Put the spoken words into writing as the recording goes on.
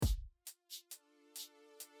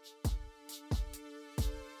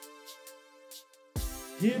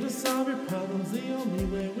Here to solve your problems the only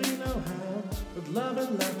way we know how. With love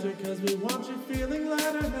and laughter, cause we want you feeling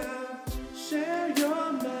lighter now. Share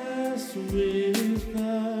your mess with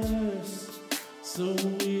us so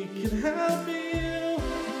we can help you.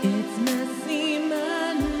 It's Messy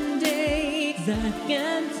Monday. Zach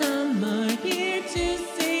and Tom are here to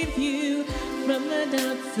save you from the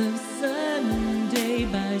doubts of Sunday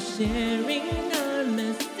by sharing our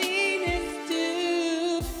messiness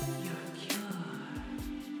too. Your cure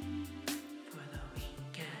for the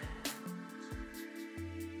weekend.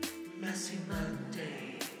 Messy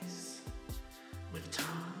Mondays with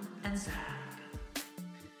Tom and Zach.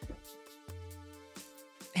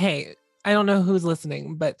 Hey, I don't know who's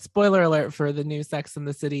listening, but spoiler alert for the new Sex and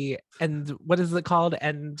the City. And what is it called?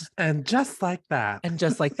 And just like that. And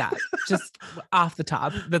just like that, just off the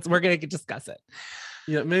top, we're going to discuss it.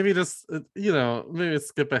 Yeah, maybe just, maybe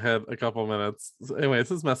skip ahead a couple minutes. So anyway, this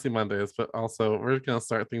is Messy Mondays, but also we're going to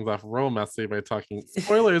start things off real messy by talking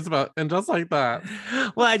spoilers about And Just Like That.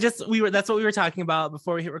 Well, that's what we were talking about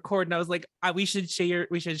before we hit record. And I was like, we should save,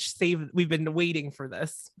 we've been waiting for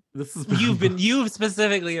this. You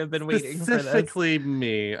specifically have been waiting for this. Specifically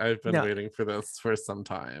me, I've been waiting for this for some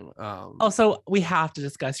time. Also, we have to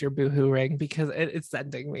discuss your Boohoo ring because it's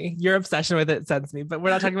sending me. Your obsession with it sends me, but we're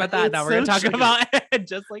not talking about that now. We're going to talk about it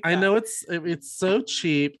just like that. I know it's so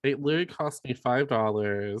cheap. It literally cost me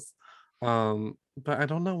 $5. But I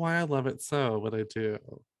don't know why I love it so, but I do.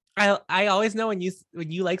 I always know when you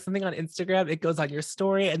like something on Instagram, it goes on your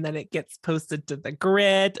story and then it gets posted to the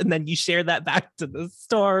grid and then you share that back to the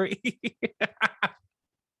story.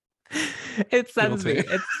 It sends me.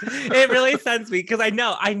 It really sends me because I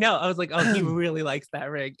know. I was like, oh, he really likes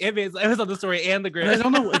that ring. It was on the story and the grid. I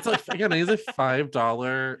don't know. It's like, again, it's a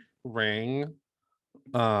 $5 ring.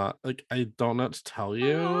 Like I don't know what to tell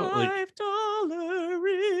you. Like $5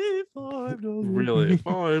 ring, $5 really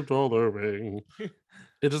 $5 ring.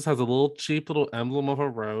 It just has a little cheap little emblem of a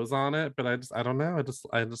rose on it, but I don't know.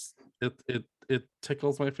 It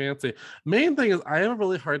tickles my fancy. Main thing is I have a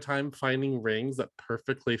really hard time finding rings that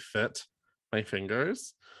perfectly fit my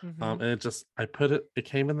fingers. And it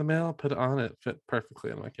came in the mail, put it on, it fit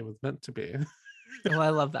perfectly. I'm like, it was meant to be. Well, I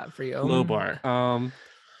love that for you. Low bar.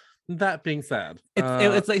 That being said,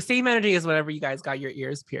 it's like same energy as whenever you guys got your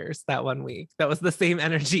ears pierced that one week. That was the same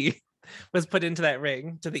energy was put into that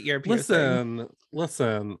ring to the ear piercing.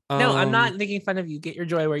 Listen. No, I'm not making fun of you. Get your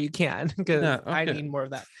joy where you can because I need more of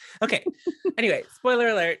that. Okay. Anyway, spoiler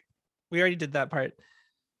alert. We already did that part.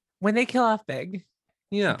 When they kill off Big,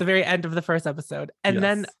 at the very end of the first episode, and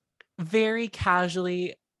then very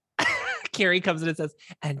casually, Carrie comes in and says,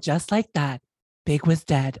 "And just like that, Big was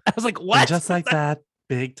dead." I was like, "What?" And just like that,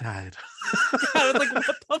 Big died. I was like,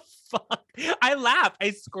 what the fuck? I laughed.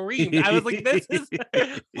 I screamed. I was like, this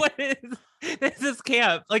is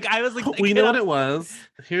camp. Like, I was like, we know what it was.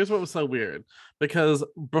 Here's what was so weird. Because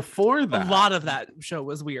before that, a lot of that show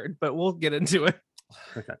was weird, but we'll get into it.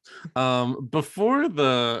 Okay. Before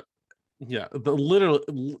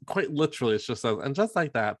quite literally, it just says, and just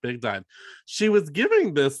like that, Big died. She was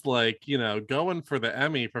giving this, like, going for the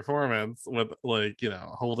Emmy performance with, like,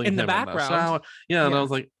 holding in him the background. In the shower. Yeah, and I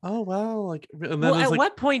was like, oh well, like. And then at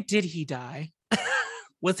what point did he die?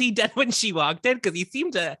 Was he dead when she walked in? Because he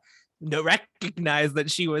seemed to recognize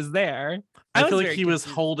that she was there. I feel like he was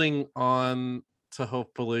holding on to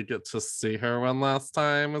hopefully get to see her one last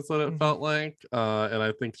time is what it felt like. And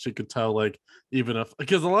I think she could tell, like, even if,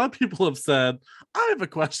 because a lot of people have said, I have a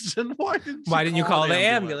question. Why didn't you call the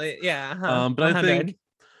ambulance? Yeah. But I think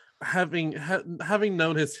having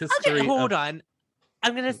known his history. Okay, hold on.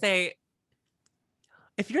 I'm going to say,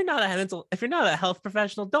 if you're not a health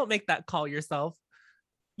professional, don't make that call yourself.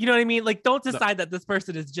 You know what I mean? Like, don't decide that this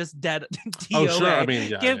person is just dead. Oh, sure. I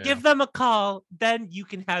mean, give them a call, then you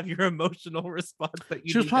can have your emotional response that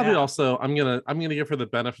you. She was probably also. I'm gonna give her the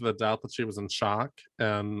benefit of the doubt that she was in shock,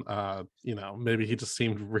 and maybe he just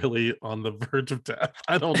seemed really on the verge of death.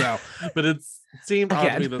 I don't know, but it seemed odd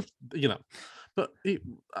to me that But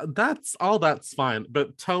that's fine.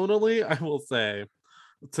 But tonally, I will say,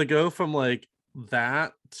 to go from like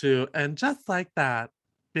that to and just like that.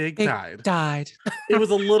 Big died. It was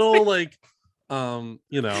a little like, and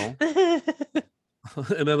then sometimes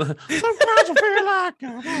I feel like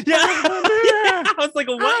I was like,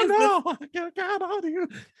 what is this? Get out of here.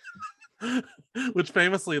 Which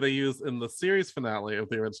famously they used in the series finale of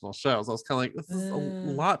the original show. So I was kind of like, this is a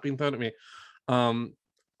lot being thrown at me.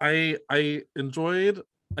 I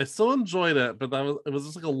still enjoyed it, but it was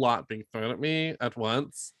just like a lot being thrown at me at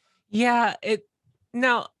once. Yeah,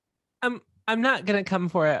 I'm not gonna come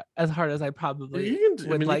for it as hard as I probably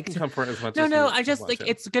would like to come for it as much. No, I just like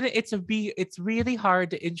it's really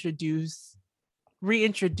hard to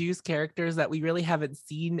reintroduce characters that we really haven't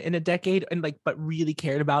seen in a decade and like but really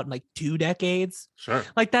cared about in like 2 decades. Sure.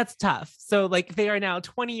 Like that's tough. So like they are now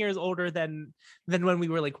 20 years older than when we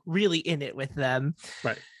were like really in it with them.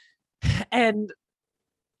 Right. And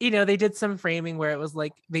they did some framing where it was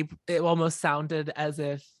like it almost sounded as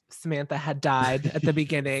if Samantha had died at the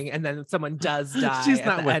beginning, and then someone does die. She's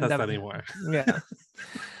not with us anymore. Yeah.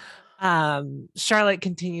 Charlotte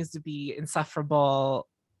continues to be insufferable.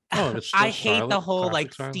 I hate Charlotte? The whole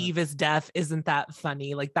like Charlotte. Steve is deaf. Isn't that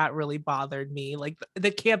funny? Like that really bothered me. Like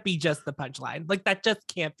that can't be just the punchline. Like that just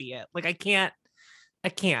can't be it. Like I can't.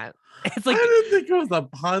 It's like I didn't think it was a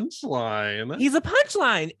punchline. He's a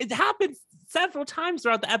punchline. It happens several times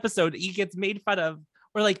throughout the episode. He gets made fun of,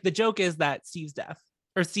 or like the joke is that Steve's deaf.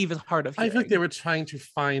 Or Steve is hard of hearing. I think they were trying to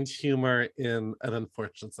find humor in an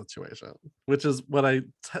unfortunate situation, which is what I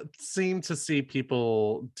seem to see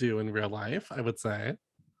people do in real life, I would say.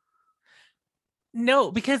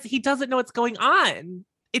 No, because he doesn't know what's going on.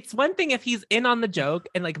 It's one thing if he's in on the joke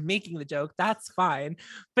and like making the joke, that's fine.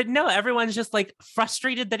 But no, everyone's just like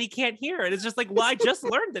frustrated that he can't hear. And it's just like, well, I just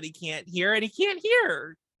learned that he can't hear and he can't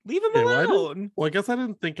hear. Leave him alone. Well, I guess I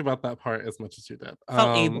didn't think about that part as much as you did.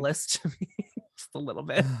 Felt ableist to me. Just a little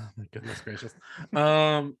bit. Oh, my goodness gracious.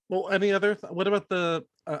 Well, any other what about the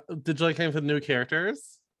did you like any of the new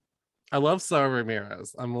characters? I love Sara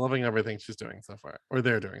Ramirez. I'm loving everything she's doing so far, or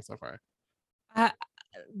they're doing so far. I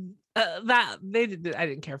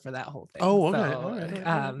didn't care for that whole thing. Oh, okay.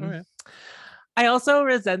 All right. I also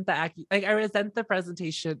resent I resent the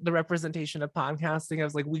representation of podcasting. I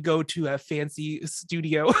was like, we go to a fancy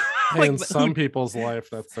studio. Like, in some people's life,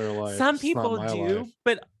 that's their life. Some people do, life.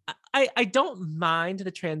 But I don't mind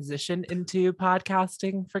the transition into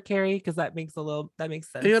podcasting for Carrie because that makes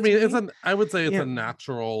sense. Yeah, I mean, I would say it's a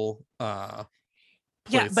natural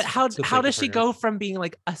but how does she go from being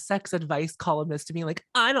like a sex advice columnist to being like,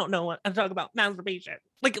 I don't know what I'm talking about masturbation?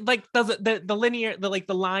 Like does it the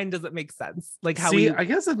line doesn't make sense? Like how I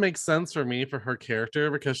guess it makes sense for me for her character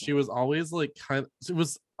because she was always like kind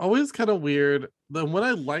of weird. Then what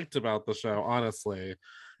I liked about the show, honestly,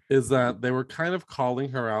 is that they were kind of calling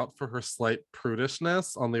her out for her slight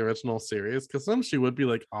prudishness on the original series because sometimes she would be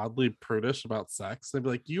like oddly prudish about sex. They'd be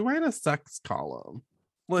like, you write a sex column.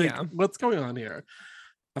 Like, what's going on here?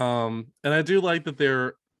 And I do like that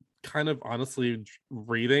they're kind of honestly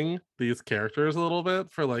reading these characters a little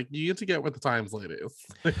bit for like, you get to get with the times, ladies.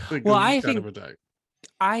 Like, well, I think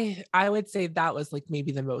I would say that was like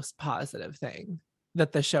maybe the most positive thing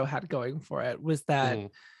that the show had going for it was that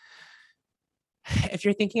if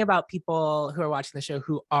you're thinking about people who are watching the show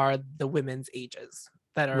who are the women's ages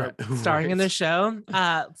that are starring in the show.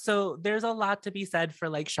 So there's a lot to be said for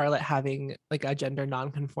like Charlotte having like a gender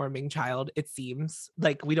non-conforming child. It seems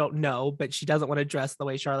like we don't know, but she doesn't want to dress the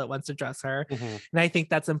way Charlotte wants to dress her. Mm-hmm. And I think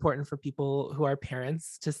that's important for people who are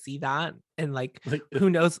parents to see that. And like who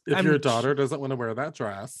knows? If your daughter doesn't want to wear that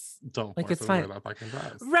dress, don't like it's fine. Wear that fucking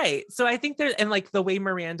dress. Right. So I think and like the way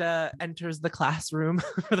Miranda enters the classroom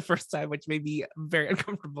for the first time, which made me very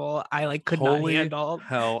uncomfortable. I like could not handle.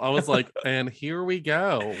 Hell, I was like, and here we go.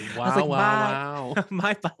 Wow, like, wow.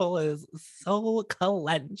 My butthole is so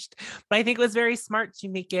clenched. But I think it was very smart to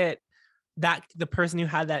make it that the person who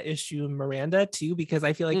had that issue, Miranda, too, because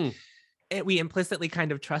I feel like we implicitly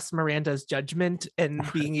kind of trust Miranda's judgment and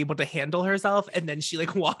being able to handle herself. And then she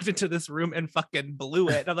like walked into this room and fucking blew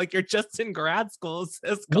it. I'm like, you're just in grad school,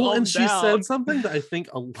 sis. Well, and she said something that I think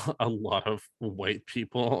a lot of white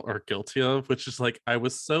people are guilty of, which is like, I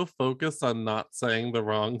was so focused on not saying the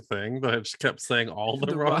wrong thing that I just kept saying all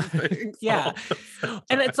the wrong things. Yeah.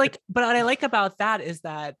 And it's like, but what I like about that is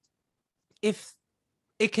that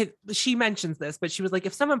she mentions this, but she was like,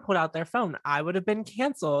 if someone put out their phone, I would have been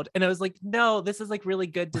canceled. And I was like, no, this is like really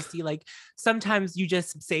good to see. Like sometimes you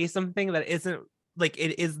just say something that isn't like,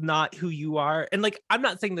 it is not who you are. And like, I'm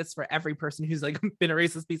not saying this for every person who's like been a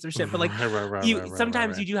racist piece of shit, but like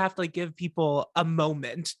sometimes you do have to like give people a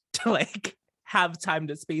moment to like have time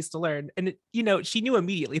to space to learn. And she knew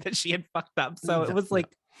immediately that she had fucked up. So it was like,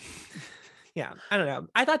 yeah, I don't know.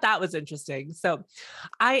 I thought that was interesting. So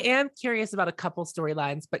I am curious about a couple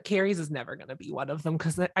storylines, but Carrie's is never going to be one of them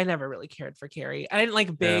because I never really cared for Carrie. I didn't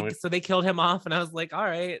like Big, so they killed him off and I was like, all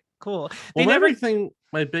right, cool. Well, my big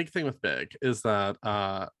thing with Big is that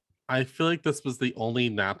I feel like this was the only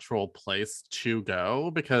natural place to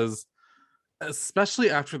go because especially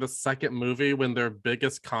after the second movie when their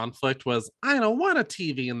biggest conflict was, I don't want a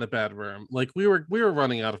TV in the bedroom. Like we were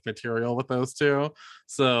running out of material with those two.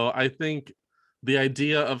 So I think the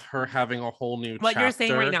idea of her having a whole new what you're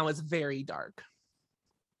saying right now is very dark.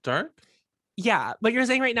 Dark? Yeah, what you're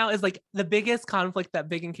saying right now is like the biggest conflict that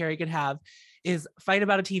Big and Carrie could have is fight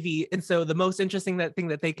about a TV, and so the most interesting thing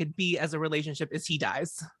that they could be as a relationship is he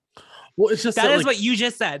dies. Well, it's just that is what you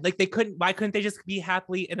just said. Like why couldn't they just be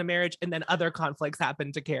happily in a marriage and then other conflicts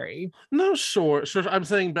happen to Carrie? No, sure. I'm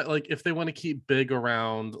saying, but like if they want to keep Big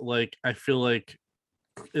around, like I feel like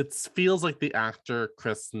it feels like the actor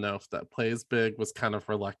Chris Noth that plays Big was kind of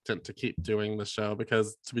reluctant to keep doing the show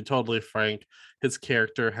because, to be totally frank, his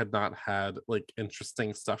character had not had like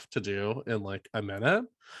interesting stuff to do in like a minute.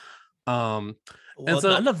 Well, and so,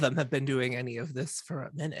 none of them have been doing any of this for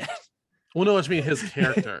a minute. Well, no, I mean his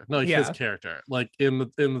character. No, like his character. Like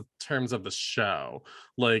in terms of the show,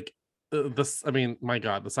 like this. I mean, my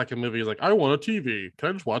God, the second movie is like, I want a TV. Can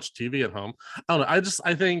I just watch TV at home? I don't know.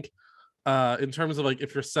 I think, in terms of like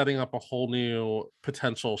if you're setting up a whole new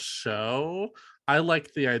potential show, I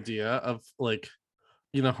like the idea of like,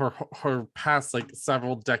 you know, her past like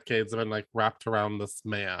several decades have been like wrapped around this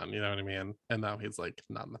man. You know what I mean? And now he's like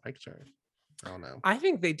not in the picture. I don't know. I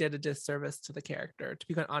think they did a disservice to the character, to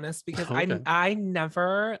be quite honest, because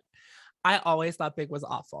I always thought Big was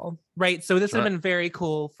awful, right? So this would have been very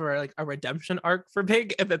cool for like a redemption arc for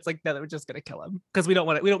Big, if it's like that we're just gonna kill him because we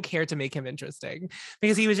don't care to make him interesting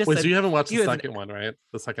because he was just. Wait, so you haven't watched the second one, right?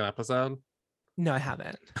 The second episode? No, I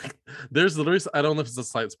haven't. There's literally, I don't know if it's a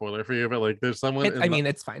slight spoiler for you, but like there's someone.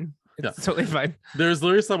 It's fine. It's totally fine. There's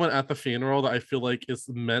literally someone at the funeral that I feel like is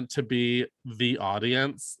meant to be the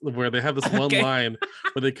audience, where they have this one line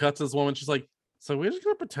where they cut to this woman. She's like, so we're just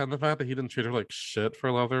gonna pretend the fact that he didn't treat her like shit for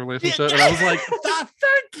a love of the relationship. And I was like,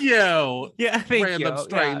 thank you. Yeah, thank random you.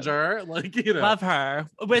 stranger. Yeah. Like, you know. Love her.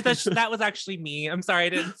 That was actually me. I'm sorry I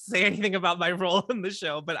didn't say anything about my role in the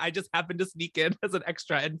show, but I just happened to sneak in as an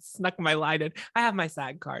extra and snuck my line in. I have my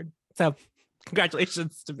SAG card. So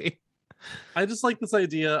congratulations to me. I just like this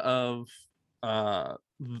idea of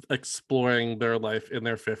exploring their life in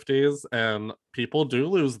their 50s, and people do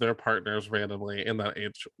lose their partners randomly in that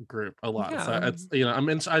age group a lot. So it's, you know,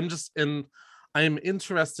 I'm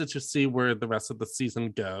interested to see where the rest of the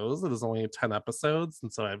season goes. It is only 10 episodes,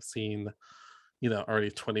 and so I've seen, you know,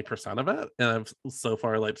 already 20% of it, and I've so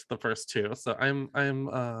far liked the first two. So I'm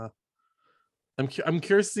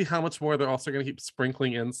curious to see how much more they're also going to keep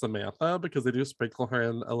sprinkling in Samantha, because they do sprinkle her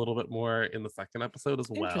in a little bit more in the second episode as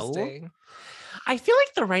well. Interesting. I feel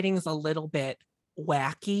like the writing is a little bit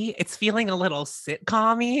wacky. It's feeling a little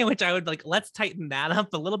sitcom-y, which I would like, let's tighten that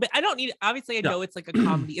up a little bit. I don't need, obviously I know it's like a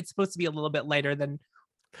comedy. It's supposed to be a little bit lighter than.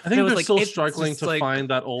 I think they're still struggling to find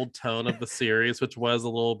that old tone of the series, which was a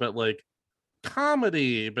little bit like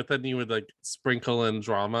comedy, but then you would like sprinkle in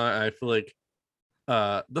drama. And I feel like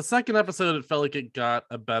the second episode, it felt like it got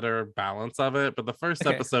a better balance of it, but the first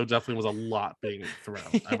episode definitely was a lot being thrown,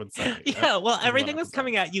 I would say. Yeah, well, everything was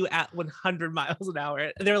coming at you at 100 miles an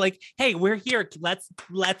hour. They're like, hey, we're here, let's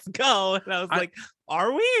go. And I was like,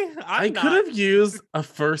 are we? I could have used a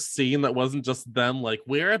first scene that wasn't just them like,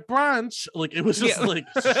 we're at brunch. Like, it was just like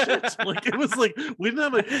shit. Like, it was like we didn't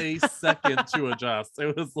have like a second to adjust.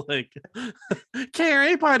 It was like,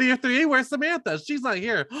 Carrie, party of three, where's Samantha? She's not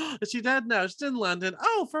here. Is she dead? No, she's in London.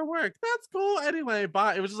 Oh, for work. That's cool. Anyway,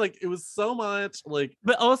 bye. It was just like, it was so much like.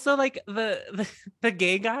 But also like the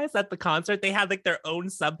gay guys at the concert, they had like their own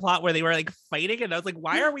subplot where they were like fighting, and I was like,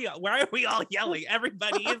 why are we all yelling?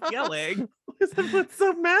 Everybody is yelling. Everyone's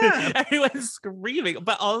so mad. Everyone's screaming.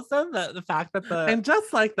 But also the fact that and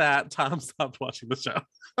just like that, Tom stopped watching the show.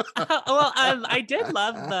 I did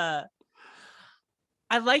love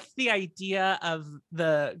I liked the idea of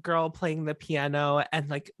the girl playing the piano and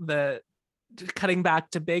like the cutting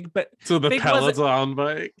back to Big, but so the Peloton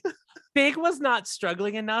bike. Big was not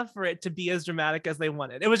struggling enough for it to be as dramatic as they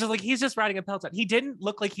wanted. It was just like, he's just riding a Peloton. He didn't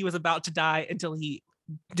look like he was about to die until he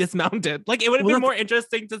dismounted. Like, it would have been more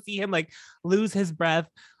interesting to see him like lose his breath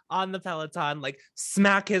on the Peloton, like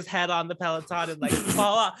smack his head on the Peloton and like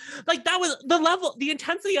fall off. Like, that was the level, the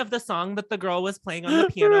intensity of the song that the girl was playing on the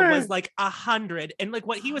piano was like 100. And like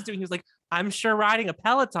what he was doing, he was like, I'm sure riding a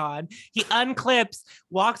Peloton. He unclips,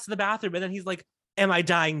 walks to the bathroom, and then he's like, am I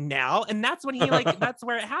dying now? And that's when he like, that's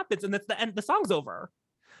where it happens, and that's the end. The song's over.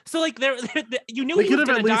 So like there you knew he was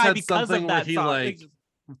gonna die because of that he song. Like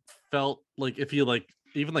felt like if he like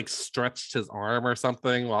even like stretched his arm or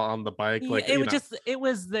something while on the bike, like it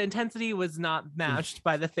was the intensity was not matched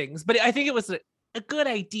by the things, but I think it was a good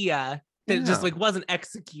idea that just like wasn't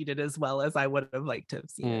executed as well as I would have liked to have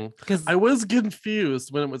seen it. Because I was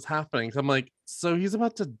confused when it was happening. I'm like, so he's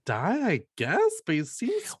about to die, I guess, but he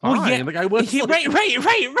seems fine. Well, yeah, like I was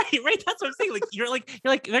right. That's what I'm saying. Like you're like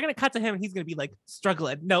they're gonna cut to him and he's gonna be like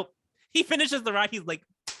struggling. Nope. he finishes the ride. He's like,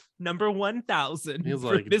 number 1,000. He's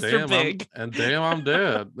like, Mr. Big. Damn, I'm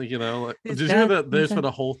dead. You know, like, did you hear that there's been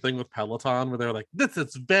a whole thing with Peloton where they're like, this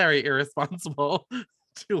is very irresponsible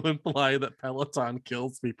to imply that Peloton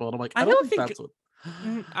kills people. And I'm like, I don't think that's what.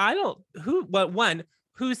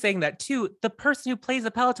 Who's saying that? Two, the person who plays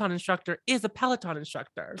a Peloton instructor is a Peloton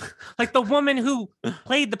instructor. Like the woman who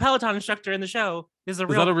played the Peloton instructor in the show is that a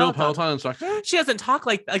real Peloton instructor? She doesn't talk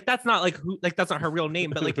like that's not like who, like that's not her real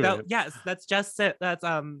name, but like that, yes, that's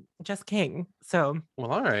Jess King. So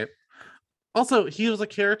well, all right. Also, he was a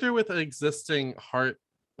character with an existing heart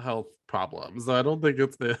health problem, so I don't think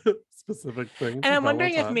it's the specific thing. And I'm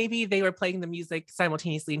wondering if maybe they were playing the music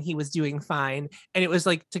simultaneously and he was doing fine, and it was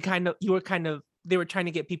like they were trying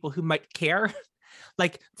to get people who might care.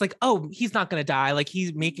 Like it's like, oh, he's not gonna die, like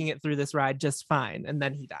he's making it through this ride just fine, and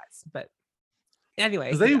then he dies. But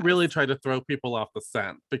anyway, they really tried to throw people off the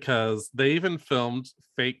scent, because they even filmed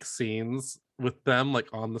fake scenes with them like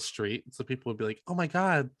on the street, so people would be like, oh my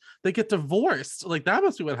god, they get divorced, like that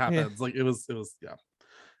must be what happens. Like it was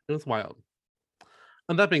wild.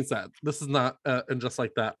 And that being said, this is not in Just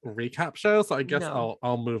Like That recap show, so I guess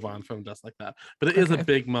I'll move on from Just Like That. But it is a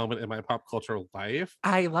big moment in my pop culture life.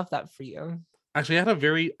 I love that for you. Actually, I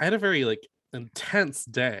had a very like intense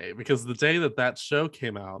day, because the day that show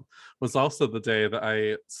came out was also the day that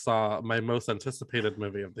I saw my most anticipated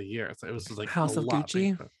movie of the year. So it was just like House of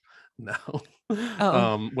Gucci. No.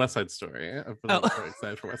 West Side Story. I'm very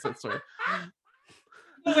excited for West Side Story.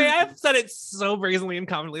 The way I've said it so brazenly and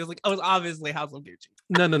confidently, I was like, oh, it's obviously House of Gucci.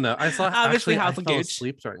 No. I saw obviously House of Gucci. I fell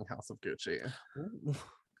asleep during House of Gucci.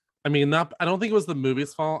 I mean, I don't think it was the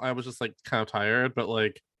movie's fault. I was just like kind of tired, but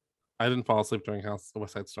like I didn't fall asleep during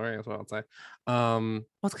West Side Story, is what I'll say. Well,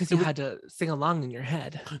 it's because you had to sing along in your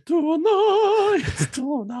head. Tonight.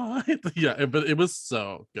 Yeah, but it was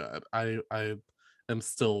so good. I am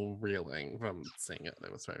still reeling from seeing it.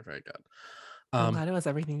 It was very, very good. I'm glad it was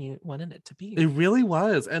everything you wanted it to be. It really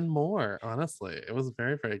was, and more, honestly. It was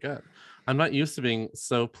very, very good. I'm not used to being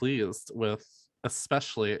so pleased with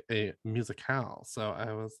especially a musicale, so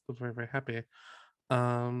I was very, very happy.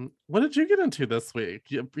 What did you get into this week?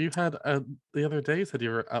 You had the other day you said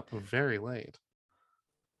you were up very late.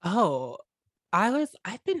 Oh,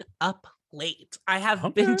 I've been up late. I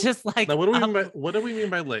have been just like. Now, what do we mean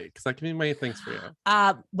by late? Because I can mean many things for you.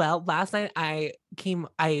 Well, last night I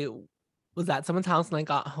was at someone's house and I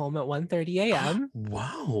got home at 1:30 a.m.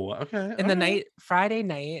 Wow. Okay. And Friday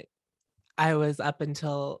night, I was up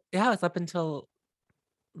until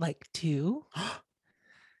like 2.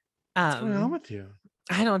 What's going on with you?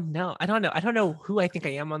 I don't know who I think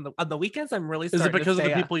I am on the weekends. I'm really starting. Is it because of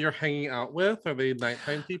the people you're hanging out with? Are they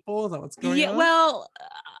nighttime people? Is that what's going on? Yeah, well,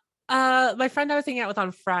 my friend I was hanging out with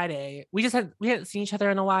on Friday, we hadn't seen each other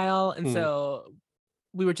in a while, and so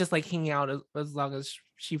we were just like hanging out as long as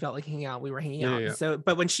she felt like hanging out. We were hanging out. Yeah. So,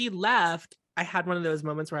 but when she left, I had one of those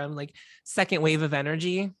moments where I'm like second wave of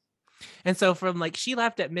energy. And so from like she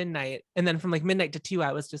left at midnight, and then from like midnight to 2,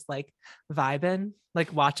 I was just like vibing,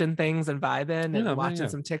 like watching things and vibing and watching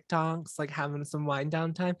some TikToks, like having some wind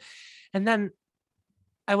down time. And then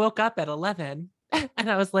I woke up at 11 and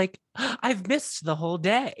I was like, I've missed the whole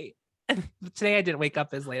day. And today I didn't wake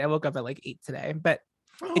up as late. I woke up at like 8 today, but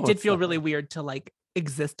it did feel really weird to like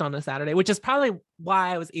exist on a Saturday, which is probably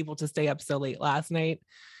why I was able to stay up so late last night,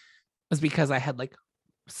 was because I had like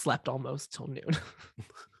slept almost till noon.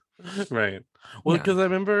 Right. Well, because I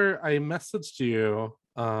remember I messaged you.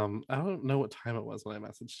 I don't know what time it was when I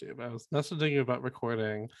messaged you, but I was messaging you about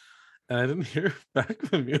recording, and I didn't hear back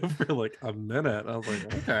from you for like a minute. I was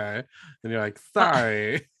like, okay, and you're like,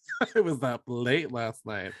 sorry, it was that late last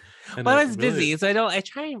night. And well, I was busy, so I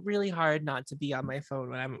try really hard not to be on my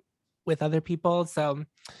phone when I'm with other people. So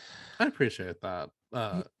I appreciate that.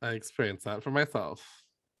 I experienced that for myself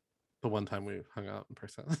the one time we hung out in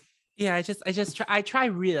person. Yeah, I try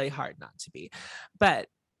really hard not to be, but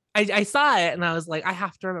I saw it and I was like, I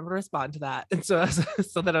have to remember to respond to that, and so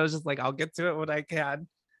that I was just like, I'll get to it when I can.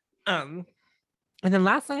 And then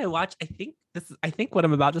last night I watched. I think what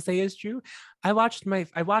I'm about to say is true. I watched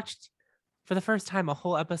for the first time a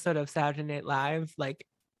whole episode of Saturday Night Live, like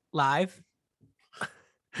live.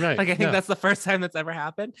 Right. Like I think that's the first time that's ever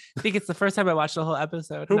happened. I think it's the first time I watched the whole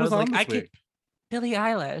episode. Who was on this week? Billie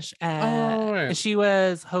Eilish. Right. She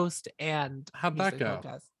was host and how'd that go?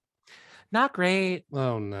 Not great.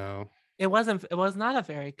 Oh no. It was not a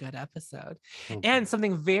very good episode. Okay. And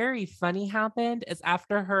something very funny happened is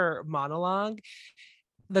after her monologue,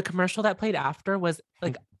 the commercial that played after was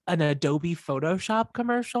like an Adobe Photoshop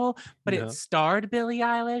commercial, but it starred Billie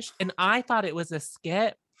Eilish, and I thought it was a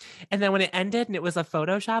skit. And then when it ended and it was a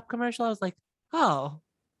Photoshop commercial, I was like, oh.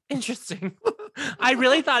 Interesting. I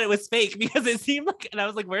really thought it was fake because it seemed like, and I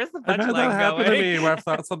was like, where's the punchline going? I've had that happen to me where I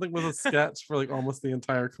thought something was a sketch for like almost the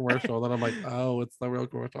entire commercial. Then I'm like, oh, it's the real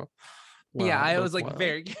commercial. Wow, yeah, I was like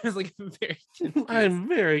very confused. I'm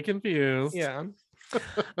very confused. Yeah.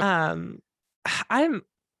 I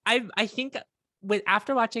think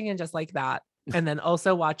after watching And Just Like That, and then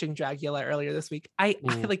also watching Dragula earlier this week, I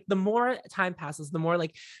like, the more time passes, the more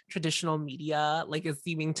like traditional media like is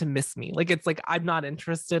seeming to miss me. Like, it's like I'm not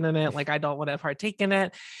interested in it. Like, I don't want to partake in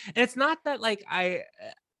it. And it's not that I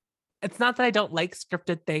don't like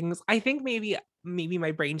scripted things. I think maybe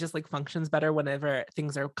my brain just like functions better whenever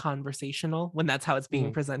things are conversational, when that's how it's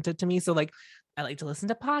being presented to me. So like, I like to listen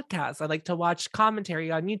to podcasts. I like to watch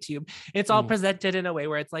commentary on YouTube. It's all presented in a way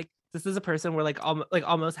where it's like, this is a person we're like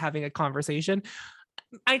almost having a conversation.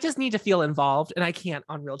 I just need to feel involved, and I can't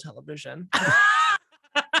on real television.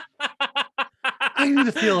 I need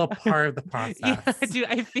to feel a part of the process. Yeah,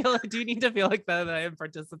 I do need to feel like that I am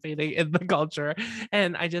participating in the culture,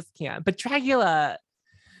 and I just can't. But Dragula,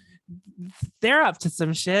 they're up to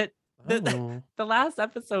some shit. The last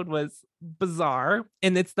episode was bizarre,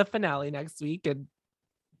 and it's the finale next week, and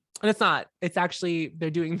it's not. It's actually,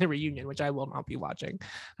 they're doing the reunion, which I will not be watching.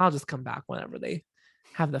 I'll just come back whenever they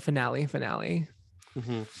have the finale.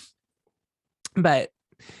 Mm-hmm. But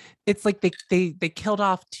it's like they killed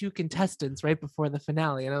off 2 contestants right before the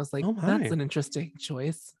finale, and I was like, that's an interesting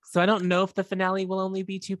choice. So I don't know if the finale will only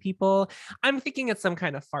be 2 people. I'm thinking it's some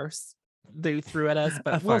kind of farce they threw at us,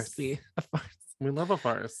 but we'll see. A farce. We love a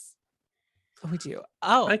farce. We do.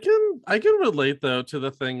 Oh, I can relate though to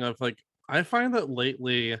the thing of like, I find that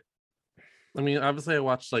lately, I mean, obviously I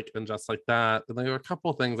watched like And Just Like That, and there are a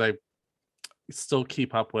couple things I still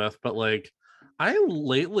keep up with, but like, I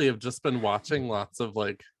lately have just been watching lots of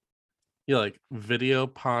like, like video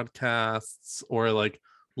podcasts or like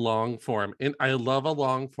long form. And I love a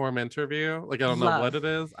long form interview. Like, I don't know what it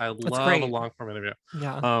is. I love a long form interview.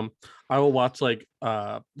 Yeah. I will watch like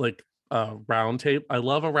round table. I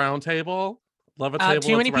love a round table. Love a table.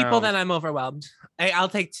 Too many people, then I'm overwhelmed. I'll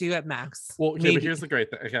take 2 at max. Well, okay, but here's the great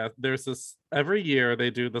thing. Okay, there's this every year they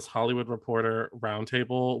do this Hollywood Reporter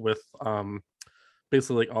roundtable with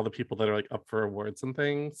basically like all the people that are like up for awards and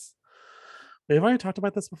things. Have I already talked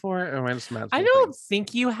about this before? Or am I just imagining I don't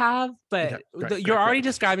think you have, but you're already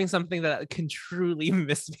describing something that can truly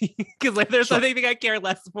miss me, because like there's something I care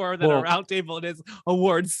less for than a roundtable. It is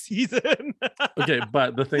awards season. Okay,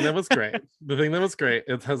 but the thing that was great,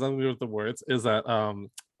 it has nothing to do with the awards, is that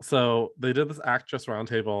so they did this actress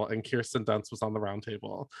roundtable, and Kirsten Dunst was on the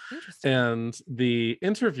roundtable, and the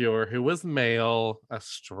interviewer, who was male, a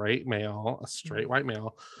straight white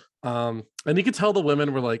male, and you could tell the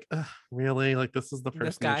women were like, really, like this is the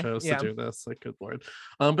person who chose to do this, like good lord.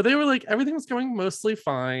 But they were like, everything was going mostly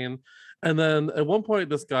fine, and then at one point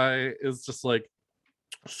this guy is just like,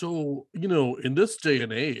 so, you know, in this day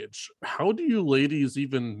and age, how do you ladies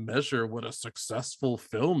even measure what a successful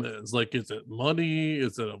film is? Like, is it money?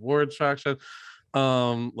 Is it award traction?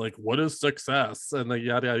 Like, what is success? And like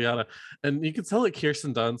yada yada yada. And you could tell that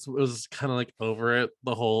Kirsten Dunst was kind of like over it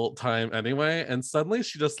the whole time anyway. And suddenly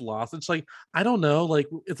she just lost. It's like, I don't know, like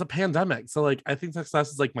it's a pandemic. So like I think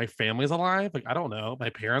success is like my family's alive. Like, I don't know,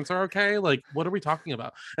 my parents are okay. Like, what are we talking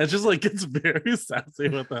about? And it's just like it's very sassy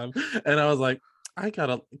with them. And I was like, I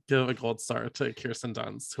gotta give a gold star to Kirsten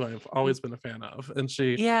Dunst, who I've always been a fan of, and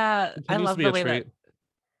I love the way that.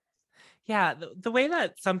 Yeah, the way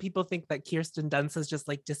that some people think that Kirsten Dunst has just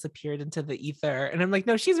like disappeared into the ether, and I'm like,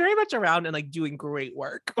 no, she's very much around and like doing great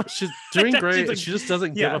work. She's doing great. Like, she just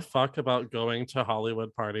doesn't give a fuck about going to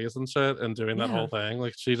Hollywood parties and shit and doing that whole thing.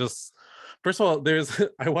 Like, she just, first of all,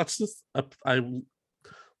 I watched this. I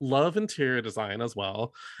love interior design as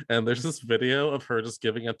well, and there's this video of her just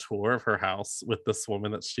giving a tour of her house with this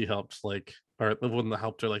woman that she helped, like, or the woman that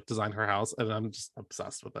helped her like design her house, and I'm just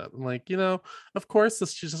obsessed with it. I'm like, you know, of course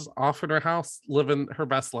she's just off in her house living her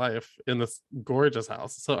best life in this gorgeous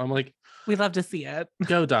house. So I'm like, we love to see it.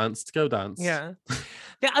 Go Dunst. Yeah.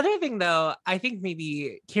 The other thing though, I think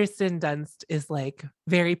maybe Kirsten Dunst is like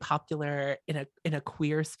very popular in a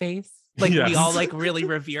queer space. Like, we all like really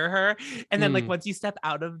revere her, and then like once you step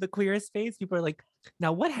out of the queer space, people are like,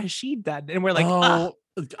 now what has she done? And we're like,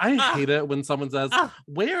 I hate it when someone says,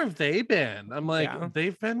 where have they been? I'm like,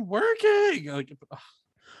 they've been working. Like,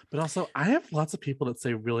 but also I have lots of people that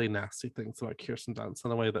say really nasty things about Kirsten Dunst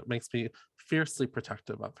in a way that makes me fiercely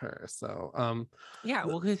protective of her. So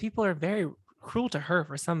well, because people are very cruel to her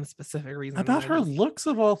for some specific reason about her looks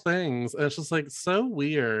of all things. And it's just like so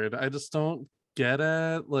weird. I just don't get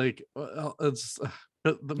it. Like, it's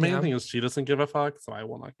But the main thing is she doesn't give a fuck, so I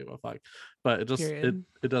will not give a fuck. But it just it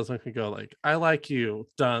does make me go like, I like you,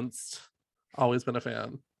 Dunst. Always been a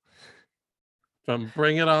fan. From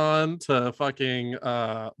Bring It On to fucking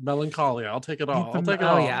Melancholia, I'll take it all. I'll take it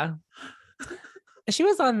all. Oh yeah. She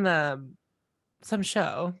was on some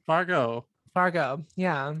show. Fargo,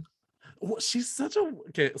 yeah. Well, she's such a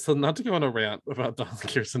okay. So not to go on a rant about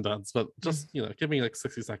Kirsten Dunst, but just give me like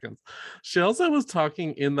 60 seconds. She also was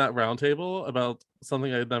talking in that roundtable about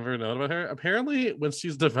something I'd never known about her. Apparently, when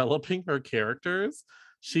she's developing her characters,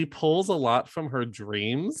 she pulls a lot from her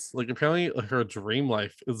dreams. Like apparently, her dream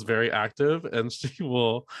life is very active, and she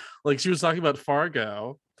will like she was talking about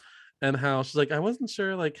Fargo, and how she's like, I wasn't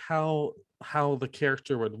sure like how the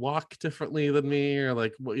character would walk differently than me, or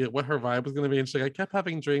like what her vibe was going to be. And she's like, I kept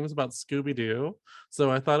having dreams about Scooby-Doo, so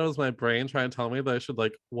I thought it was my brain trying to tell me that I should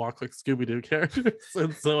like walk like Scooby-Doo characters.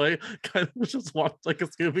 And so I kind of just walked like a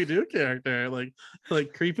Scooby-Doo character, like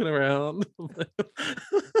creeping around. I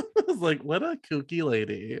was like, what a kooky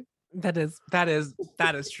lady. That is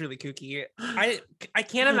truly kooky. I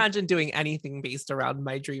can't imagine doing anything based around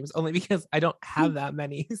my dreams, only because I don't have that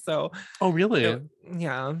many. So really?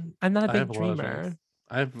 Yeah, I'm not a big dreamer.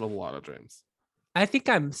 I have a lot of dreams. I think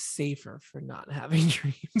I'm safer for not having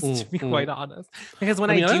dreams, to be quite honest. Because when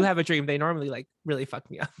I do have a dream, they normally like really fuck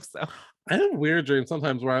me up. So I have weird dreams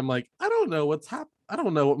sometimes where I'm like, I don't know what's happening. I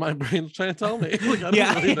don't know what my brain's trying to tell me. Like, I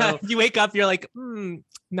don't really know. You wake up, you're like,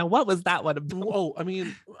 now what was that one about? Oh, I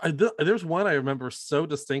mean, there's one I remember so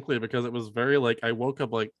distinctly because it was very like, I woke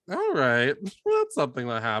up like, all right, well, that's something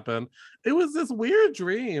that happened. It was this weird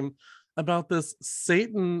dream about this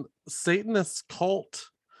Satanist cult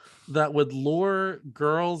that would lure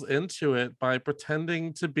girls into it by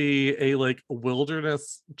pretending to be a like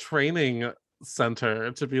wilderness training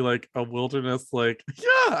center, to be like a wilderness, like,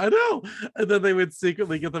 yeah, I know. And then they would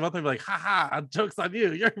secretly get them out there, like, haha, joke's on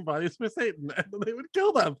you, your body's for Satan. And then they would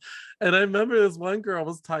kill them. And I remember this one girl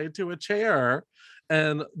was tied to a chair,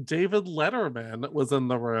 and David Letterman was in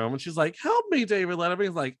the room, and she's like, help me, David Letterman.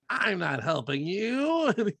 He's like, I'm not helping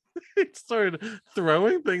you. And he started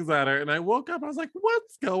throwing things at her, and I woke up, I was like,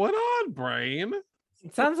 what's going on, brain?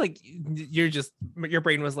 It sounds like your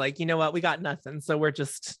brain was like, you know what, we got nothing, so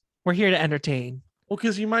we're here to entertain. Well,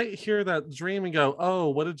 because you might hear that dream and go, oh,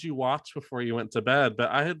 what did you watch before you went to bed?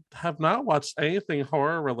 But I have not watched anything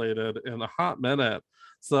horror related in a hot minute.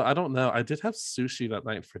 So I don't know. I did have sushi that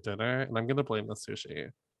night for dinner, and I'm going to blame the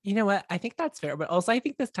sushi. You know what? I think that's fair. But also, I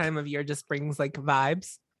think this time of year just brings like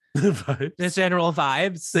vibes. Vibes. There's general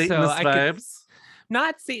vibes. Satanist vibes.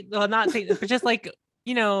 Not Satanist, but just like,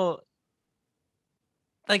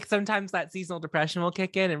 like sometimes that seasonal depression will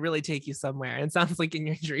kick in and really take you somewhere. And it sounds like in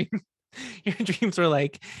your dreams were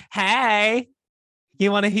like, hey,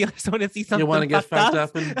 you want to heal someone to see something? You want to get fucked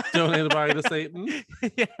up and donate a body to Satan?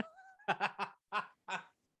 Yeah.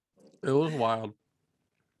 It was wild.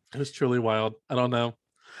 It was truly wild. I don't know.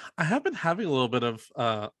 I have been having a little bit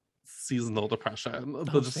of seasonal depression.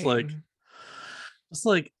 Just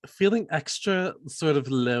like feeling extra sort of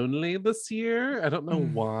lonely this year. I don't know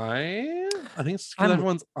why. I think it's because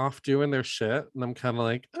everyone's off doing their shit, and I'm kind of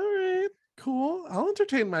like, all right, cool. I'll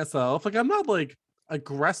entertain myself. Like, I'm not like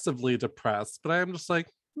aggressively depressed, but I'm just like,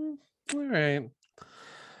 all right.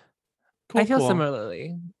 Cool, I feel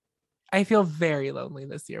similarly. I feel very lonely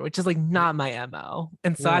this year, which is like not my MO.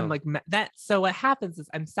 And so I'm like that. So what happens is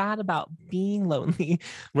I'm sad about being lonely,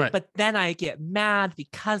 right? But then I get mad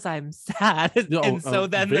because I'm sad. And so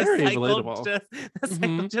then the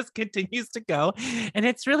cycle just continues to go. And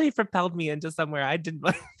it's really propelled me into somewhere I didn't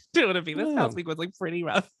want to be. This past week was like pretty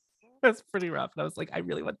rough. It was pretty rough. And I was like, I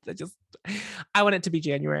really want it to be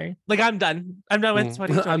January. Like, I'm done. I'm done with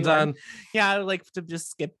 2020. I'm done. Yeah, like to just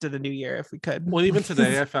skip to the new year if we could. Well, even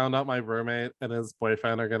today I found out my roommate and his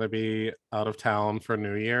boyfriend are going to be out of town for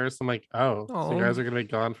New Year's. I'm like, oh, so you guys are going to be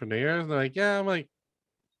gone for New Year's? And they're like, yeah. I'm like,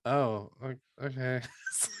 oh, okay.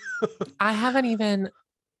 I haven't even...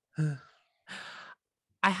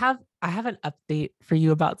 I have an update for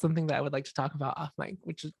you about something that I would like to talk about off mic,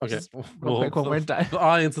 which is okay. Real quick when we're done. The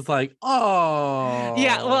audience is like, oh,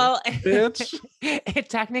 yeah. Well, bitch. It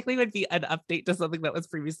technically would be an update to something that was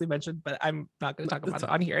previously mentioned, but I'm not going to talk about it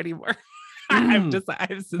on here anymore. I've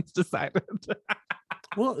since decided.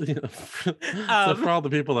 Well, so for all the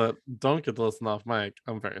people that don't get to listen off mic,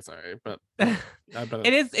 I'm very sorry, but I bet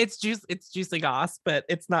it's juicy goss, but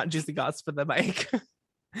it's not juicy goss for the mic.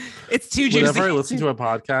 It's too juicy. Whenever I listen to a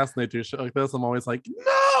podcast and they do shit like this, I'm always like,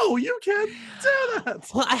 no, you can't do that.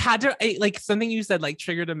 Well, I had to like something you said like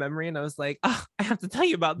triggered a memory, and I was like, oh, I have to tell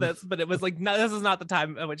you about this, but it was like, no, this is not the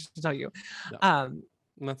time at which to tell you. No,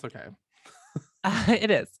 that's okay.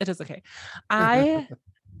 It is okay. I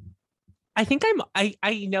think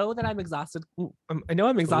I know that I'm exhausted. I know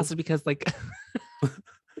I'm exhausted because like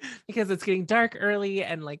because it's getting dark early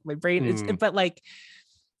and like my brain is, but like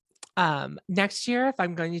next year if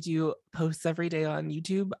I'm going to do posts every day on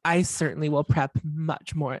YouTube, I certainly will prep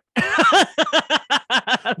much more.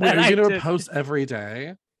 Wait, are you gonna post every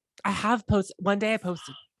day? I have posted one day, I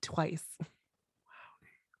posted twice. Wow.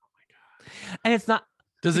 Oh my god. And it's not,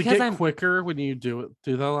 does it get quicker when you do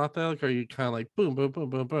that a lot though? Like, are you kind of like boom, boom, boom,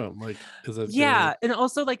 boom, boom? Like, is it? Yeah, and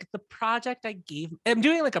also like the project I'm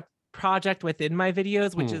doing like a project within my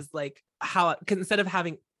videos, which is like how instead of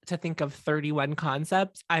having to think of 31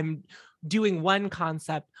 concepts, I'm doing one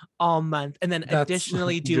concept all month, and then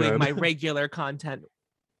additionally doing my regular content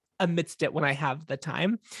amidst it when I have the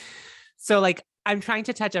time. So like I'm trying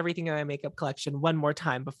to touch everything in my makeup collection one more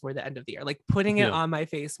time before the end of the year, like putting it on my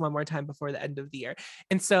face one more time before the end of the year.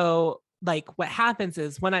 And so like what happens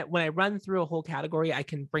is when I run through a whole category, I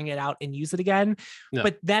can bring it out and use it again,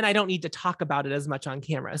 but then I don't need to talk about it as much on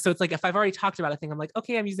camera. So it's like, if I've already talked about a thing, I'm like,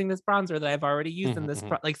 okay, I'm using this bronzer that I've already used in this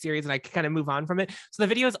like series, and I can kind of move on from it. So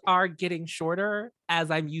the videos are getting shorter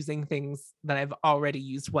as I'm using things that I've already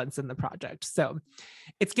used once in the project. So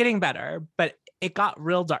it's getting better, but it got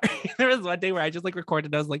real dark. There was one day where I just like recorded,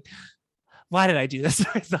 and I was like, why did I do this to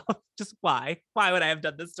myself? Just why would I have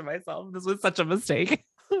done this to myself? This was such a mistake.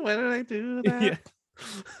 Why did I do that?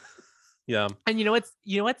 Yeah. And you know what's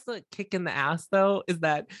the kick in the ass though, is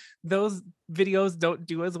that those videos don't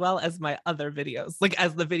do as well as my other videos, like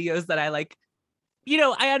as the videos that I like.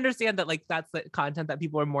 I understand that like that's the content that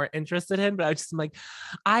people are more interested in, but I'm like,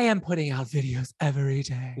 I am putting out videos every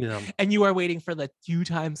day, and you are waiting for the few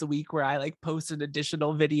times a week where I like post an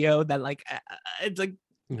additional video that like it's like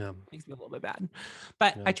makes me a little bit bad.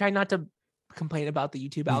 But I try not to complain about the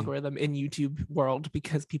YouTube algorithm in YouTube world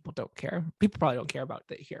because people don't care. People probably don't care about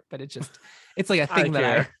it here, but it's like a thing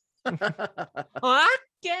that I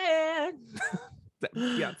can.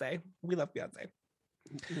 Beyonce. We love Beyonce.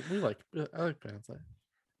 I like Beyonce.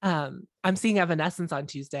 I'm seeing Evanescence on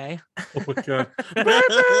Tuesday. Oh my god.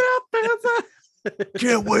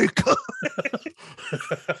 Can't wake up.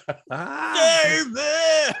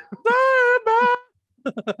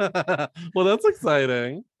 Well, that's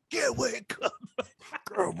exciting. Can't wake up.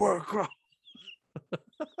 Can't wake up.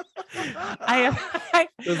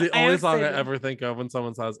 That's the only song I ever think of when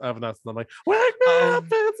someone says Evanescence. I'm like, wake me up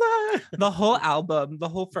inside. The whole album, the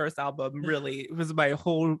whole first album, really was my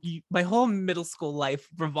whole middle school life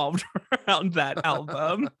revolved around that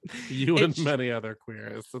album. And many other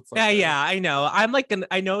queers. Okay. Yeah, I know. I'm like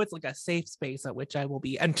I know it's like a safe space at which I will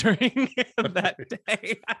be entering that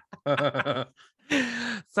day.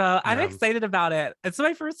 So I'm excited about it. It's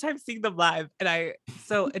my first time seeing them live, and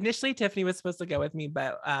so initially Tiffany was supposed to go with me,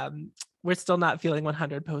 but we're still not feeling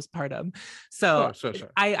 100 postpartum. So sure.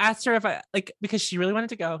 I asked her if I because she really wanted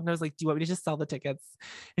to go, and I was like, do you want me to just sell the tickets?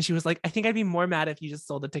 And she was like, I think I'd be more mad if you just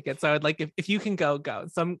sold the tickets. So I would like if you can go.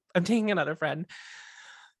 So I'm taking another friend,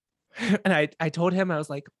 and I told him, I was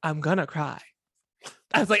like, I'm gonna cry.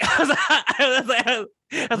 I was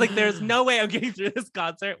like, there's no way I'm getting through this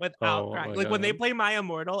concert without crying. Like when they play My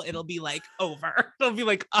Immortal, it'll be like over. It'll be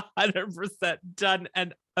like 100% done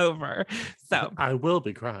and over. So I will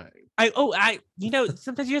be crying.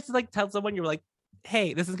 Sometimes you have to like tell someone, you're like,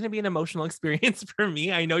 hey, this is going to be an emotional experience for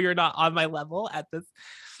me. I know you're not on my level at this.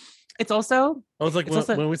 It's also, I was like,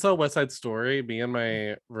 when we saw West Side Story, me and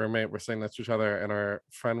my roommate were sitting next to each other, and our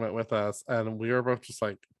friend went with us, and we were both just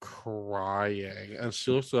like crying. And she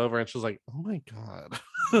looked over and she was like, oh my God.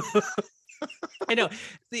 I know.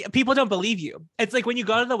 See, people don't believe you. It's like when you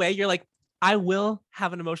go out of the way, you're like, I will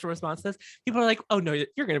have an emotional response to this. People are like, oh no, you're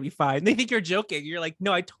going to be fine. They think you're joking. You're like,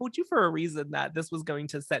 no, I told you for a reason that this was going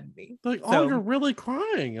to send me. They're like, oh, you're really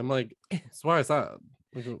crying. I'm like, that's why I said.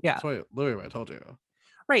 That's why, literally what I told you.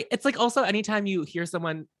 Right. It's like also anytime you hear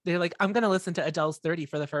someone, they're like, I'm going to listen to Adele's 30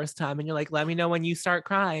 for the first time. And you're like, let me know when you start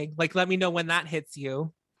crying. Like, let me know when that hits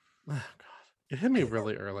you. Oh, God. It hit me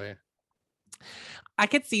really early. I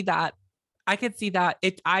could see that.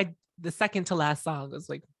 The second to last song was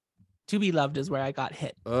like, To Be Loved is where I got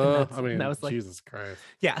hit. That was like, Jesus Christ.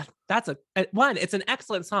 Yeah, that's it's an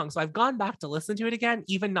excellent song. So I've gone back to listen to it again,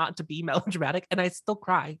 even not to be melodramatic, and I still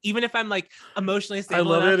cry, even if I'm like emotionally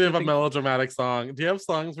stable. I love it if a melodramatic song. Do you have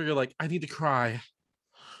songs where you're like, I need to cry?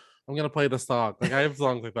 I'm gonna play this song. Like I have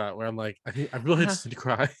songs like that where I'm like, I really just need to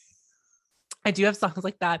cry. I do have songs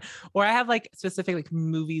like that, or I have like specific like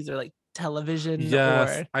movies or like television.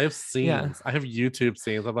 Yes, I have scenes. Yeah. I have YouTube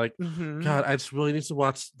scenes. I'm like, God, I just really need to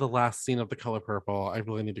watch the last scene of The Color Purple. I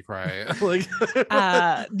really need to cry. Like,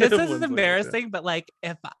 this is embarrassing, but like,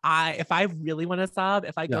 if I really want to sob,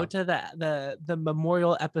 if I go to the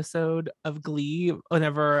memorial episode of Glee,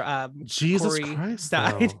 whenever Jesus Corey Christ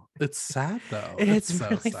died, it's sad though. It's so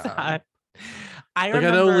really sad. I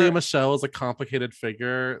know Lea Michele is a complicated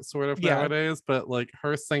figure sort of nowadays, but like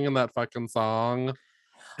her singing that fucking song.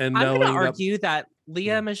 And I'm going to argue that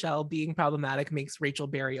Lea Michele being problematic makes Rachel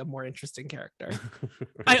Berry a more interesting character.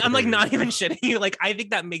 I'm like not even shitting you. Like, I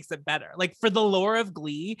think that makes it better. Like, for the lore of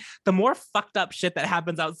Glee, the more fucked up shit that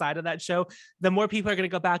happens outside of that show, the more people are going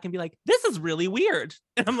to go back and be like, this is really weird.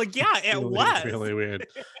 And I'm like, yeah, it was really weird.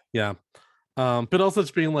 Yeah. But also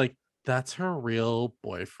just being like, that's her real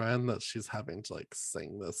boyfriend that she's having to like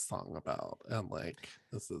sing this song about, and like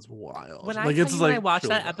this is wild. When I watched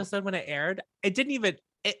that episode when it aired, it didn't even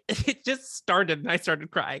it just started and I started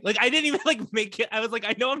crying. Like, I didn't even like make it. I was like,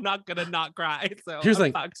 I know I'm not gonna not cry. So here's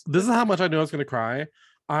like, this is how much I knew I was gonna cry.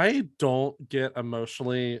 I don't get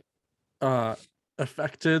emotionally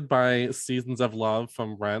affected by Seasons of Love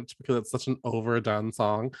from Rent because it's such an overdone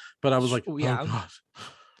song. But I was like, oh God.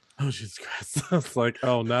 Oh, Jesus Christ. It's like,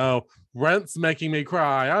 oh no, Rent's making me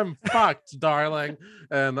cry. I'm fucked, darling.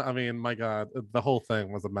 And I mean, my God, the whole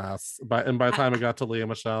thing was a mess. By the time I got to Lea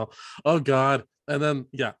Michele, oh God. And then,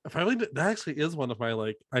 yeah, that actually is one of my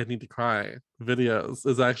like, I need to cry videos,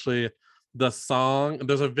 is actually the song.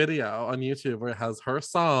 There's a video on YouTube where it has her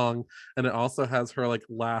song and it also has her like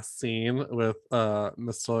last scene with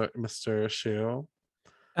Mr. Schue.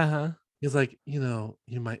 He's like, you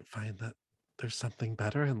might find that there's something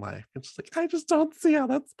better in life. It's just like, I just don't see how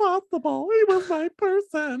that's possible. He was my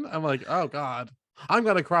person. I'm like, oh God, I'm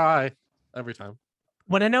gonna cry every time.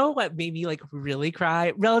 Want to know what made me like really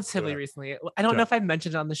cry relatively recently? I don't know if I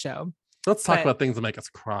mentioned it on the show. Let's talk about things that make us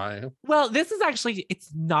cry. Well, this is actually,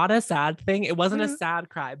 it's not a sad thing. It wasn't a sad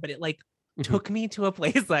cry, but it like took me to a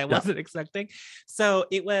place that I wasn't expecting. So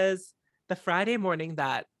it was the Friday morning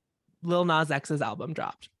that Lil Nas X's album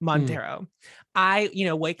dropped, Montero. I,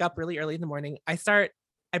 wake up really early in the morning. I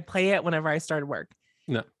play it whenever I started work.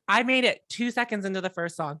 No. I made it 2 seconds into the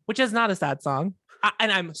first song, which is not a sad song.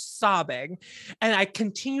 And I'm sobbing, and I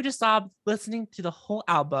continue to sob listening to the whole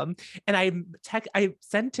album. And I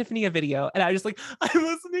sent Tiffany a video, and I just like, I'm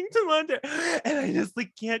listening to Montero, and I just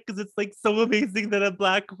like can't, because it's like so amazing that a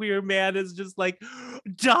Black queer man is just like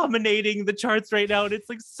dominating the charts right now, and it's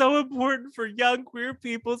like so important for young queer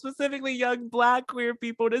people, specifically young Black queer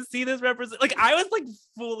people, to see this represent. Like, I was like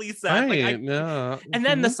fully sad. And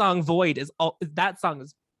then the song Void that song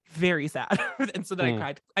is very sad. And so then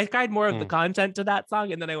I cried more of the content to that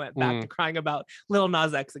song, and then I went back to crying about Lil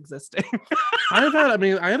Nas X existing. I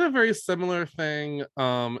had a very similar thing,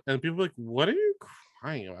 and people were like, what are you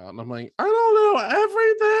crying about? And I'm like, I don't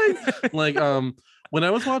know everything. Like when I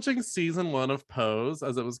was watching season 1 of Pose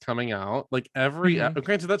as it was coming out, like every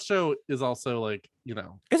granted that show is also like,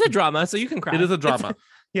 it's a drama, so you can cry. It is a drama.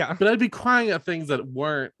 Yeah, but I'd be crying at things that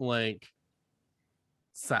weren't like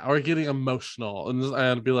sad or getting emotional, and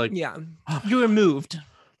I'd be like, you were moved.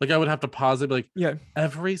 Like, I would have to pause it, be like,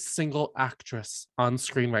 every single actress on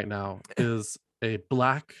screen right now is a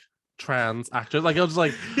Black trans actress. Like, I was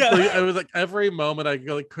like, I was like, every moment I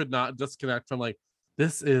like could not disconnect from like,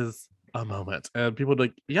 this is a moment. And people would be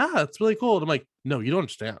like, yeah, it's really cool. And I'm like, no, you don't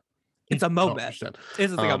understand. It's a moment.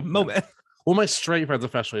 It's like a moment. Well, my straight friends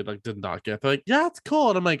especially like did not get. They're like, yeah, it's cool.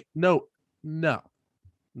 And I'm like, no.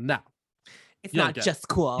 It's not just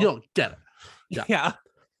cool. You don't get it. Yeah.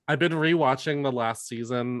 I've been rewatching the last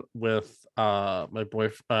season with my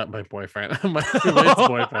boyfriend, my roommate's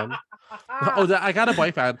boyfriend. Oh, I got a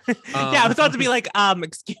boyfriend. I was about to be like,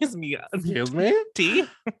 excuse me. Excuse me? Tea?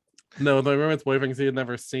 No, my roommate's boyfriend, because he had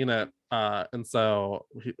never seen it. And so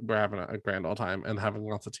we're having a grand old time and having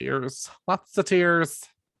lots of tears. Lots of tears.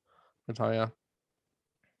 I tell you.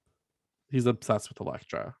 He's obsessed with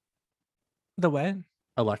Elektra. The what?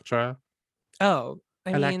 Elektra. Oh,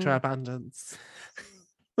 Elektra Abundance.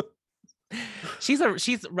 She's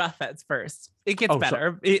rough at first. It gets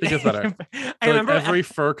better. It gets better. I remember every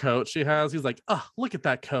fur coat she has, he's like, oh, look at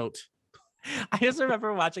that coat. I just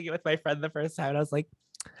remember watching it with my friend the first time, and I was like,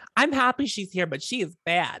 I'm happy she's here, but she is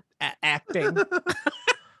bad at acting. And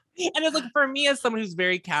it's like, for me, as someone who's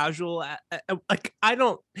very casual, like, I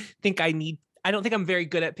don't think I'm very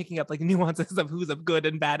good at picking up like nuances of who's a good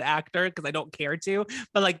and bad actor, because I don't care to.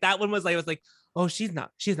 But like that one was, I was like, oh, she's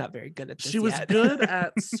not very good at this. She was good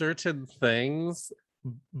at certain things,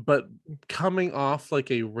 but coming off like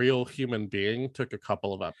a real human being took a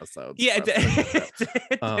couple of episodes. Yeah,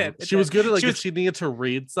 she was good at like if she needed to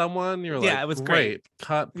read someone, you're like, it was great.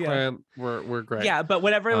 Cut, print, we're great. Yeah, but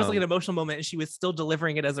whenever it was like an emotional moment and she was still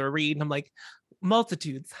delivering it as a read, and I'm like,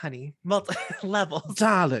 multitudes, honey, levels.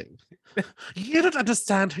 Darling, you don't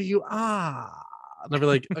understand who you are. And I'd be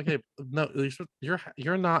like, okay, no,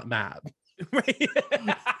 you're not mad. Right.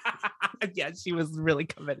 Yeah, she was really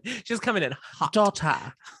coming. She was coming in hot. Daughter.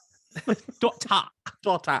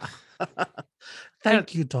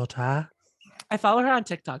 Thank you, daughter. I follow her on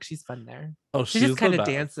TikTok. She's fun there. Oh, she just kind of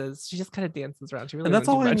dances. She just kind of dances around. She really, and that's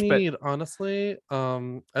all I need, honestly.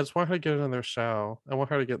 I just want her to get another show. I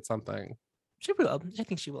want her to get something. She will. I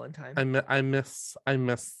think she will in time. I miss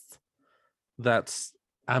that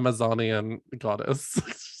Amazonian goddess.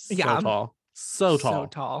 So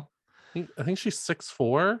tall. I think she's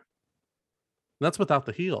 6'4". That's without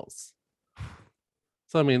the heels.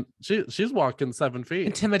 So I mean, she's walking 7 feet.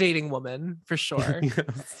 Intimidating woman for sure.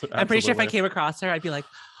 Yes, I'm pretty sure if I came across her, I'd be like,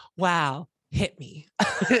 "Wow, hit me,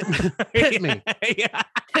 hit me, yeah.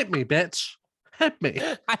 Hit me, bitch, hit me."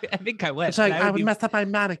 I think I would. It's like I would mess up my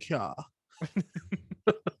manicure.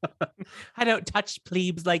 I don't touch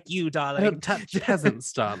plebes like you, darling. I don't touch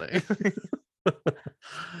peasants, darling.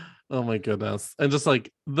 Oh my goodness. And just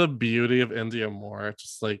like the beauty of India Moore,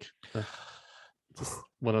 just like just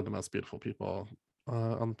one of the most beautiful people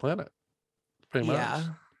on the planet, pretty much.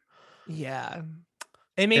 Yeah,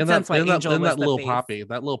 it made sense why Angel was that the little face.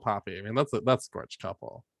 Poppy. I mean, that's a gorgeous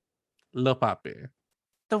couple. Lil Poppy.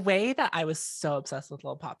 The way that I was so obsessed with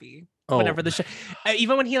Lil Poppy whenever the show,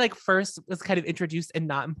 even when he like first was kind of introduced and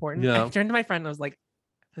not important, I turned to my friend and I was like,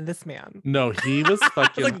 this man. No, he was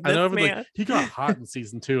fucking. like, I know, like, he got hot in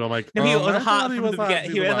season 2. I'm like, no, he was hot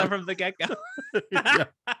from the get-go. Yeah.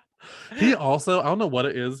 He also, I don't know what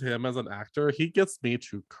it is, him as an actor, he gets me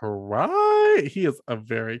to cry. He is a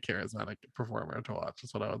very charismatic performer to watch,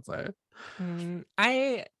 is what I would say.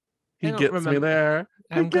 He gets me there.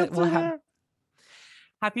 I'm good. Well,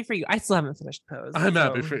 happy for you. I still haven't finished Pose. I'm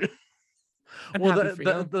happy for you. Spoiler,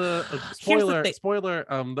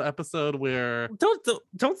 the episode where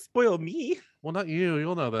don't spoil me. Well, not you.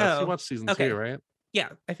 You'll know this. You watched season 2, right? Yeah,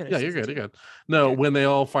 I finished. Yeah, you're good. You're good. No, when they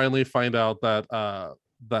all finally find out that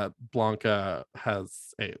that Blanca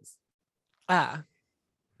has AIDS.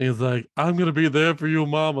 He's like, I'm gonna be there for you,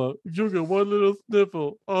 mama. You get one little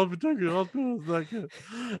sniffle. I'll be taking you hospital in a second.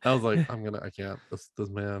 I was like, I can't. This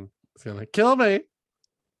man is gonna kill me.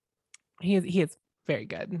 He is very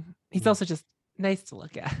good. He's also just nice to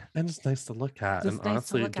look at. And just nice to look at. Just and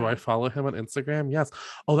honestly, do I follow him on Instagram? Yes.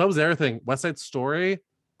 Oh, that was the other thing. West Side Story.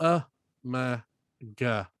 My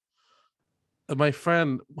God. My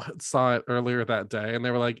friend saw it earlier that day and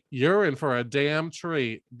they were like, you're in for a damn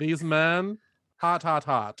treat. These men, hot.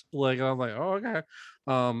 Like, and I was like, oh, okay.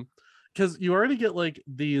 Because you already get like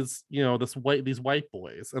these, these white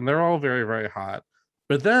boys, and they're all very, very hot.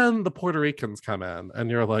 But then the Puerto Ricans come in and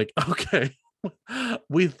you're like, okay,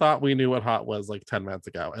 we thought we knew what hot was like 10 minutes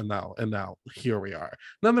ago. And now here we are.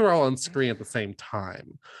 And then they're all on screen at the same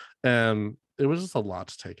time. And it was just a lot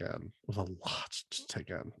to take in. It was a lot to take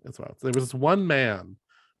in as well. There was this one man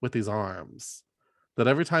with these arms that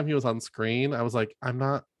every time he was on screen, I was like,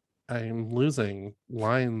 I'm losing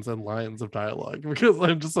lines and lines of dialogue because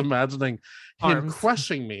I'm just imagining him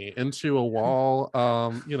crushing me into a wall,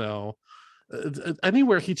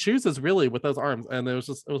 anywhere he chooses really with those arms. And it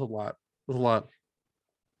was a lot. It was a lot.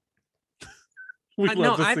 We'd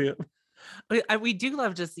love to see it. We do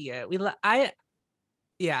love to see it.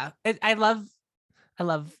 I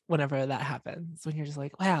love whenever that happens, when you're just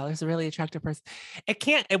like, wow, there's a really attractive person.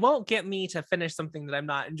 It won't get me to finish something that I'm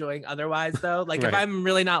not enjoying otherwise, though. Like, right. If I'm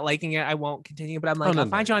really not liking it, I won't continue. But I'm like, I'll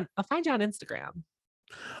find you on Instagram.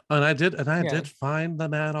 And I did find the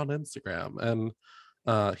man on Instagram, and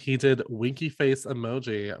he did winky face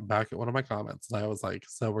emoji back at one of my comments, and I was like,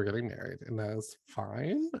 so we're getting married, and that is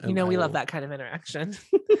fine. And we love that kind of interaction.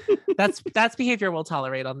 that's behavior we'll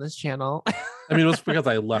tolerate on this channel. I mean, it was because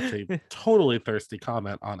I left a totally thirsty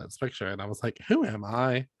comment on its picture, and I was like, who am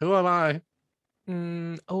I? A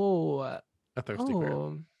thirsty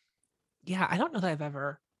girl. Yeah, I don't know that I've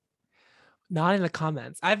ever, not in the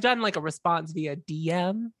comments. I've done like a response via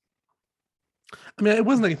DM. I mean, it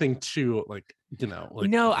wasn't anything too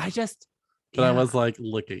I just. But I was like,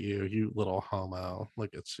 look at you, you little homo.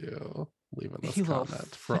 Look at you leaving this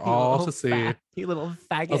comment for all to see. You little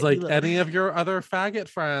faggot. I was like, any of your other faggot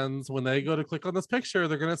friends, when they go to click on this picture,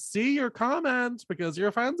 they're going to see your comment because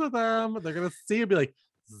you're friends with them. They're going to see and be like,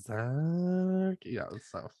 Zach. Yeah,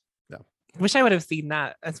 so, yeah. Wish I would have seen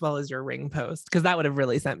that as well as your ring post, because that would have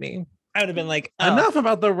really sent me. I would have been like, enough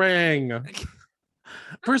about the ring.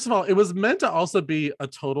 First of all, it was meant to also be a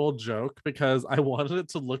total joke because I wanted it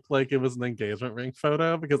to look like it was an engagement ring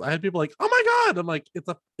photo because I had people like, oh my God. I'm like, it's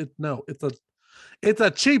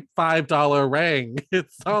a cheap $5 ring.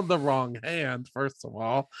 It's on the wrong hand, first of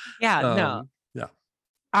all. Yeah, no. Yeah.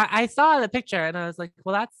 I saw the picture and I was like,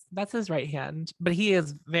 well, that's his right hand, but he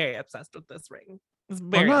is very obsessed with this ring.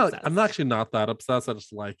 I'm actually not that obsessed. I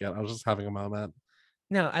just like it. I was just having a moment.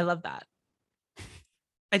 No, I love that.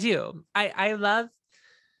 I do. I love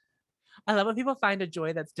when people find a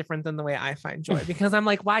joy that's different than the way I find joy because I'm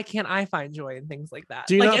like, why can't I find joy in things like that?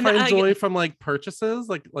 Do you not find joy from like purchases,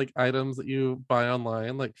 like items that you buy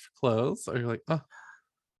online, like clothes? Or you're like, oh,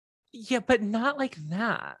 yeah, but not like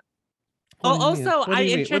that. Also,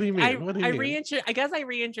 I guess I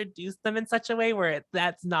reintroduced them in such a way where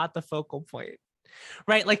that's not the focal point,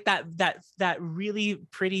 right? Like that really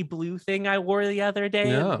pretty blue thing I wore the other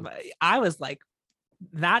day. Yeah. I was like,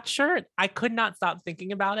 that shirt, I could not stop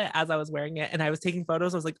thinking about it as I was wearing it, and I was taking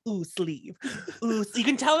photos. I was like, "Ooh, sleeve, ooh." You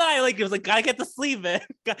can tell that I like. It was like, gotta get the sleeve in.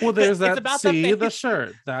 Well, there's that. It's about the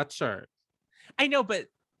shirt. That shirt. I know, but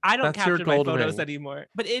I don't capture my photos anymore.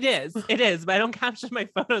 But it is. But I don't capture my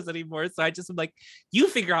photos anymore. So I just am like, you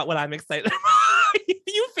figure out what I'm excited about.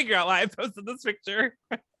 You figure out why I posted this picture.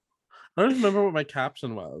 I don't remember what my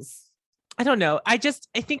caption was. I don't know. I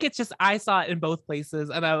think it's just I saw it in both places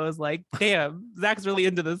and I was like, damn, Zach's really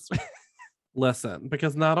into this. Listen,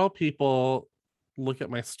 because not all people look at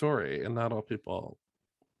my story and not all people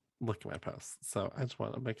look at my posts. So I just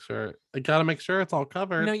want to make sure. I gotta make sure it's all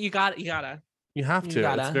covered. No, you gotta. You have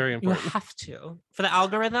to. It's very important. You have to. For the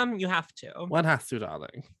algorithm, you have to. One has to,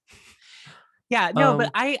 darling. Yeah, no,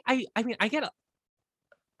 but I mean,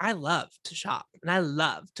 I love to shop and I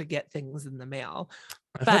love to get things in the mail.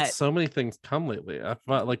 I've had so many things come lately. I've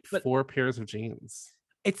bought like 4 pairs of jeans.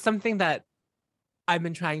 It's something that I've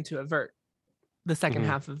been trying to avert the second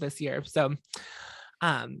half of this year. So,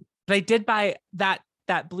 but I did buy that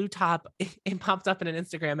blue top. It popped up in an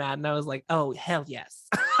Instagram ad and I was like, oh, hell yes.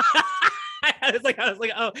 I was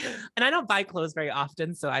like, oh, and I don't buy clothes very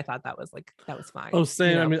often, so I thought that was fine. Oh, same.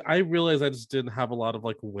 You know? I mean, I realized I just didn't have a lot of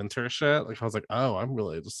like winter shit. Like I was like, oh, I'm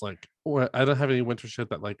really just like, I don't have any winter shit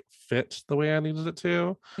that like fit the way I needed it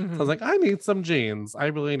to. So I was like, I need some jeans. I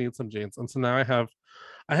really need some jeans. And so now I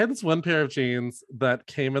had this one pair of jeans that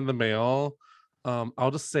came in the mail.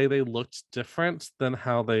 I'll just say they looked different than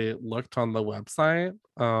how they looked on the website.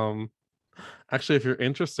 Actually, if you're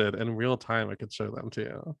interested in real time, I could show them to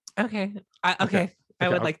you. Okay. I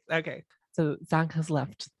would like. Okay. So Zach has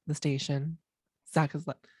left the station. Zach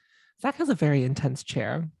has a very intense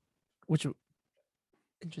chair, which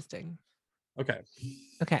interesting. Okay.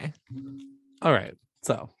 All right.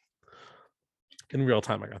 So in real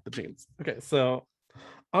time, I got the jeans. Okay. So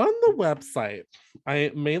on the website,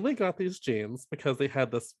 I mainly got these jeans because they had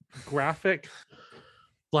this graphic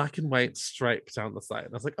black and white stripe down the side.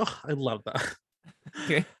 I was like, oh, I love that.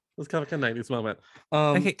 Okay. It was kind of like a 90s moment.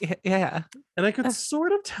 Okay, yeah. And I could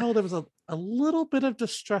sort of tell there was a little bit of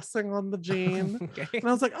distressing on the jean. Okay. And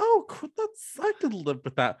I was like, oh, I could live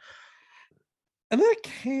with that. And then it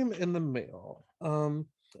came in the mail. And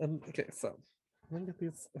okay, so let me get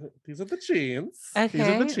these. These are the jeans. Okay. These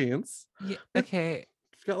are the jeans. Yeah, okay.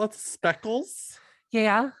 It's got lots of speckles.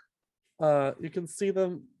 Yeah. You can see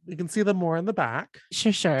them more in the back.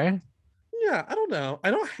 Sure. Yeah, I don't know. I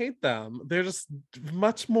don't hate them. They're just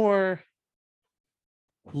much more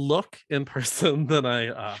look in person than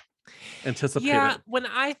I anticipated. Yeah, when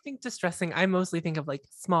I think distressing, I mostly think of like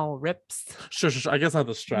small rips. Sure. I guess not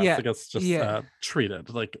the stress. Yeah. I guess just treated,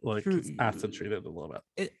 like acid treated a little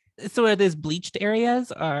bit. So are these bleached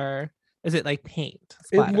areas or is it like paint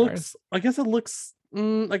splatter? I guess it looks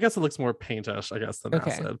more paintish, I guess, than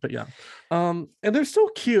acid, but yeah. And they're still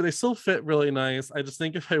cute. They still fit really nice. I just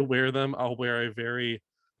think if I wear them, I'll wear a very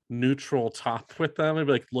neutral top with them and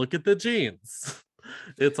be like, look at the jeans.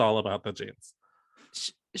 It's all about the jeans.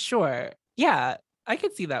 Sure. Yeah, I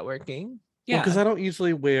could see that working. Yeah. Because I don't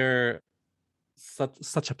usually wear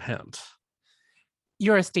such a pant.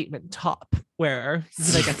 You're a statement top wearer.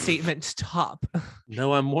 Like a statement top.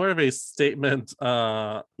 No, I'm more of a statement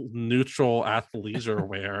neutral athleisure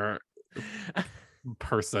wear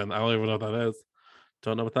person. I don't even know what that is.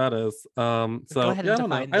 Don't know what that is. So yeah, I don't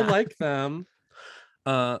know. I like them.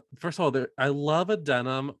 First of all, I love a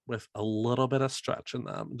denim with a little bit of stretch in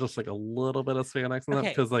them, just like a little bit of spandex in them.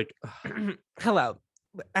 Because like, hello,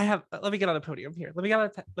 let me get on a podium here. Let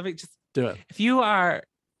me just do it. If you are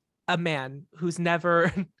a man who's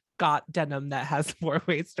never got denim that has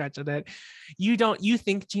 4-way stretch in it. You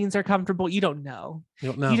think jeans are comfortable. You don't know.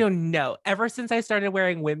 You don't know. Ever since I started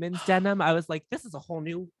wearing women's denim, I was like, this is a whole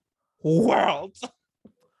new world.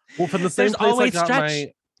 Well, from the same place I got stretch.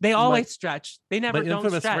 They always stretch. They never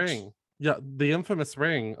don't stretch. Ring. Yeah, the infamous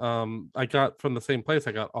ring. I got from the same place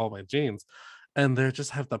I got all my jeans, and they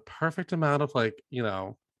just have the perfect amount of like,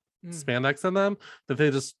 spandex in them that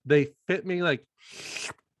they fit me like,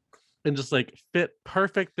 and just like fit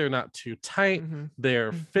perfect. They're not too tight.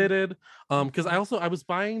 They're fitted. Because I was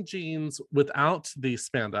buying jeans without the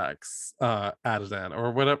spandex added in,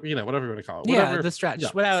 or whatever, whatever you want to call it. Whatever, the stretch. Yeah.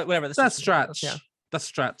 Whatever the stretch. Yeah. The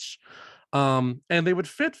stretch. And they would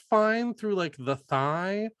fit fine through like the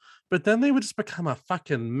thigh, but then they would just become a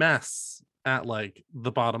fucking mess at like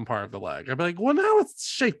the bottom part of the leg. I'd be like, well, now it's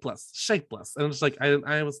shapeless. And it's like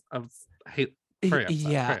I hate.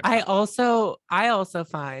 Yeah, I also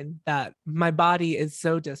find that my body is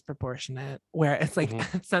so disproportionate where it's like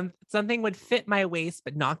something would fit my waist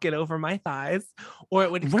but not get over my thighs, or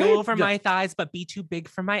it would go over my thighs but be too big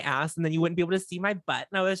for my ass, and then you wouldn't be able to see my butt.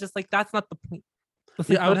 And I was just like, that's not the point.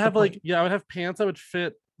 I would have pants that would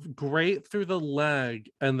fit great through the leg,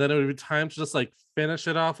 and then it would be time to just like finish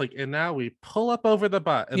it off, like, and now we pull up over the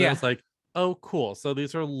butt, and it was like, oh cool, so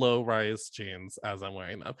these are low-rise jeans as I'm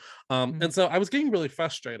wearing them. And so I was getting really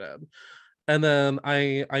frustrated, and then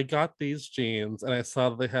I got these jeans and I saw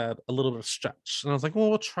that they had a little bit of stretch, and I was like, well,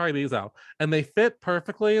 we'll try these out, and they fit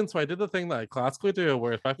perfectly. And so I did the thing that I classically do,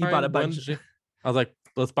 where if I find I was like,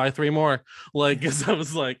 let's buy 3 more, like, because I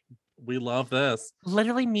was like, we love this.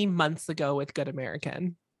 Literally me months ago with Good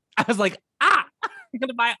American, I was like, I'm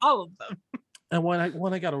gonna buy all of them. And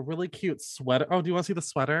when I got a really cute sweater. Oh, do you want to see the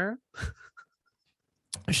sweater?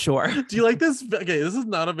 Sure. Do you like this? Okay, this is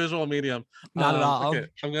not a visual medium. Not at all. Okay,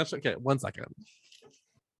 I'm gonna show. Okay, 1 second.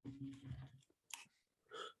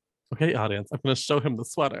 Okay, audience, I'm gonna show him the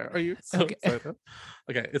sweater. Are you so excited?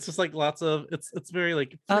 Okay, it's just like lots of it's very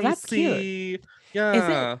like fleecy. Oh, that's cute.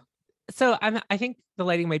 Yeah. So I think the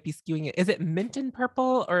lighting might be skewing it. Is it mint and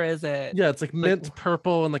purple, or is it? Yeah, it's like mint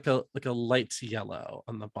purple and like a light yellow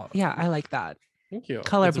on the bottom. Yeah, I like that. Thank you.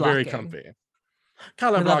 Color blocking. Very comfy.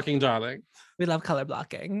 Color blocking, darling. We love color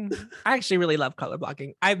blocking. I actually really love color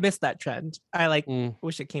blocking. I missed that trend. I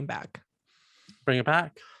wish it came back. Bring it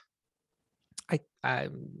back.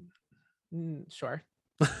 I'm sure.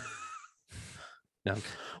 Yeah.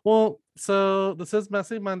 Well, so this is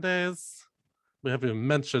Messy Mondays. We haven't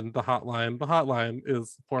mentioned the hotline. The hotline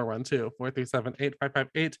is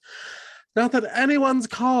 412-437-8558. Not that anyone's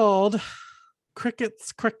called.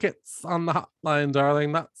 Crickets on the hotline,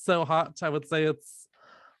 darling. Not so hot. I would say it's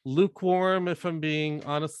lukewarm, if I'm being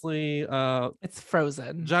honestly it's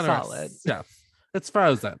frozen. Generous. Solid. Yes. It's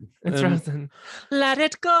frozen. Frozen. Let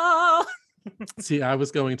it go. See, I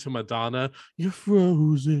was going to Madonna. You're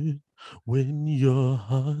frozen when your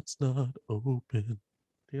heart's not open.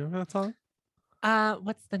 Do you remember that song?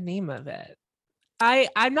 What's the name of it?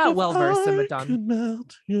 I'm not well versed in Madonna. Could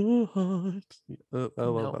melt your heart. I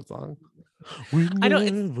love that song. I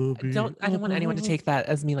don't want anyone to take that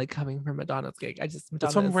as me like coming from Madonna's gig.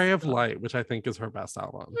 It's from Ray of Light, which I think is her best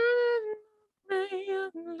album.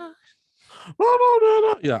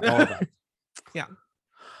 Yeah, all of that. Yeah.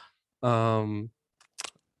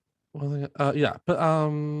 Yeah, but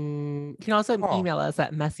you can also email us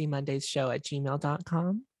at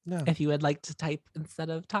messymondayshow@gmail.com if you would like to type instead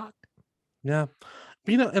of talk. Yeah,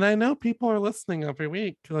 but, and I know people are listening every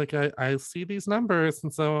week. Like I see these numbers,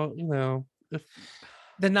 and so if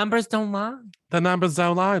the numbers don't lie,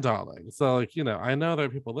 darling. So like I know there are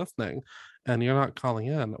people listening, and you're not calling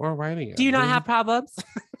in or writing in. Do you not have problems?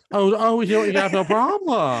 You have no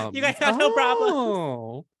problem. You guys have no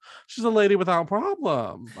problem. She's a lady without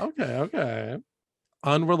problems. Okay.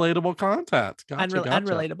 Unrelatable content. Gotcha.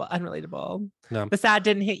 Unrelatable. No. The sad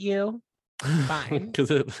didn't hit you. Fine.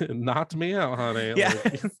 Because it knocked me out, honey. Yeah.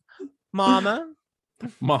 Mama.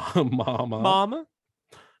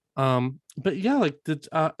 But yeah, like is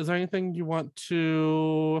there anything you want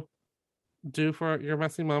to do for your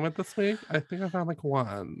messy moment this week? I think I found like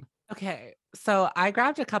one. Okay, so I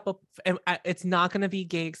grabbed a couple. It's not going to be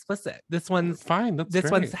gay explicit. This one's fine. There's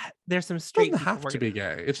some straight. It doesn't have to be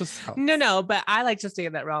gay. It's just helps. No. But I like to stay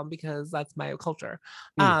in that realm because that's my culture.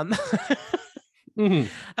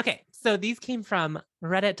 Okay, so these came from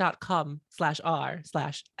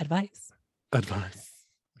reddit.com/r/advice. Advice.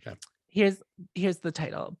 Okay. Here's the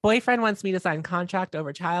title. Boyfriend wants me to sign contract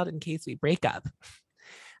over child in case we break up.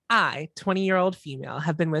 I, 20-year-old female,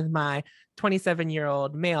 have been with my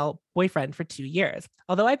 27-year-old male boyfriend for 2 years.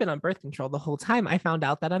 Although I've been on birth control the whole time, I found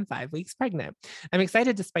out that I'm 5 weeks pregnant. I'm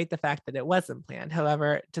excited despite the fact that it wasn't planned.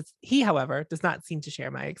 However, he does not seem to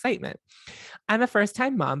share my excitement. I'm a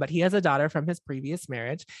first-time mom, but he has a daughter from his previous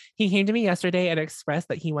marriage. He came to me yesterday and expressed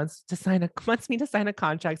that he wants me to sign a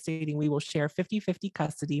contract stating we will share 50-50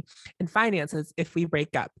 custody and finances if we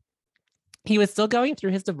break up. He was still going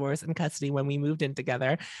through his divorce and custody when we moved in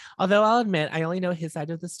together. Although I'll admit, I only know his side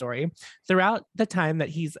of the story. Throughout the time that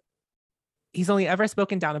he's only ever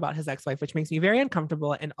spoken down about his ex-wife, which makes me very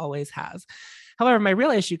uncomfortable and always has. However, my real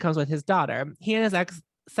issue comes with his daughter. He and his ex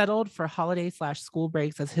settled for holiday/school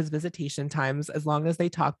breaks as his visitation times, as long as they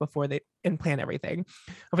talk before they and plan everything.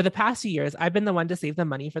 Over the past few years, I've been the one to save the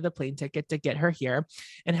money for the plane ticket to get her here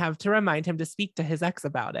and have to remind him to speak to his ex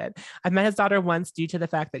about it. I met his daughter once due to the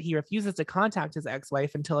fact that he refuses to contact his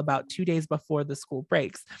ex-wife until about 2 days before the school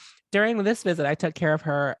breaks. During this visit, I took care of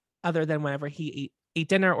her other than whenever he ate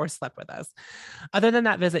dinner or slept with us. Other than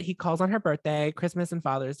that visit, he calls on her birthday, Christmas, and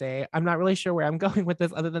Father's Day. I'm not really sure where I'm going with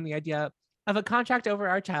this other than the idea of a contract over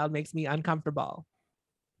our child makes me uncomfortable,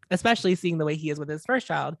 especially seeing the way he is with his first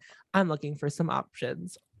child. I'm looking for some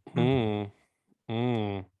options. Run.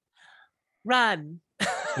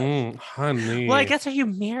 Honey. Well, I guess, are you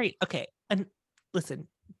married? Okay. And listen,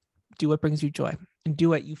 do what brings you joy and do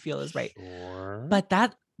what you feel is right. Sure. But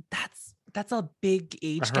that's a big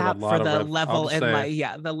age gap for the level in life.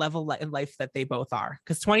 Yeah, the level in life that they both are.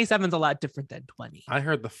 Because 27 is a lot different than 20. I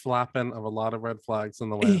heard the flapping of a lot of red flags in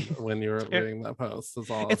the wind when you were reading that post.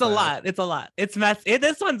 It's a lot. It's a lot. It's messy.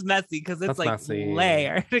 This one's messy because it's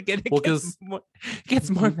layered. It gets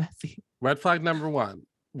more messy. Red flag number 1: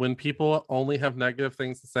 when people only have negative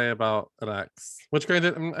things to say about an ex. Which,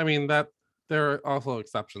 granted, I mean that there are also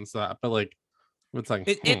exceptions to that, but like it's like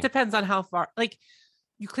it depends on how far. Like,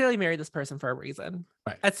 you clearly married this person for a reason.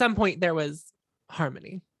 Right. At some point, there was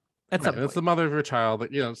harmony. At some point. It's the mother of your child.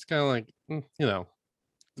 It's kind of like,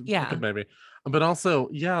 yeah, maybe. But also,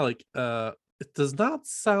 like, it does not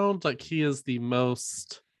sound like he is the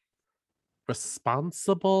most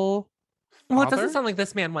responsible father. Well, it doesn't sound like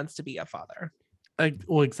this man wants to be a father.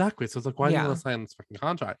 Well, exactly. So it's like, why do you want to sign this fucking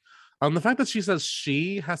contract? The fact that she says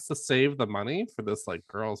she has to save the money for this like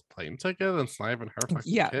girl's plane ticket and it's not even her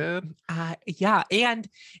fucking kid. And it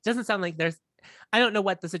doesn't sound like I don't know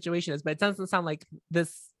what the situation is, but it doesn't sound like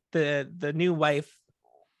the new wife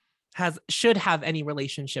should have any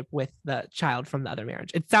relationship with the child from the other marriage.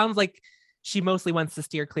 It sounds like she mostly wants to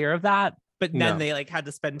steer clear of that, but then they like had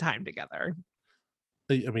to spend time together.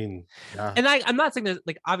 I mean, yeah. And I'm not saying that,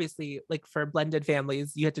 like, obviously, like for blended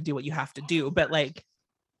families, you have to do what you have to do, but like,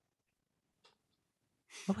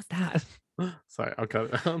 what was that? Sorry, I'll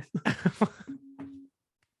cut it out.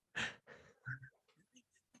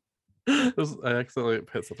 I accidentally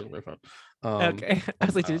hit something on my phone. Okay. I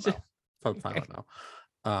was like, did you? It's silent now.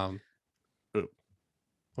 What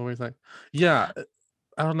were you saying? Yeah,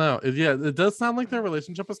 I don't know. It does sound like their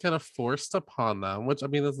relationship was kind of forced upon them, which I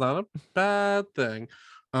mean is not a bad thing.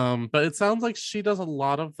 But it sounds like she does a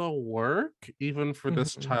lot of the work, even for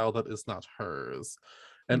this child that is not hers.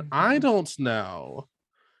 And I don't know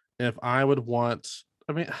if I would want,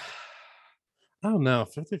 I mean, I don't know,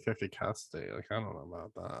 50-50 custody. Like, I don't know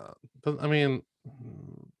about that. But, I mean,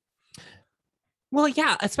 well,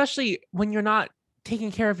 yeah, especially when you're not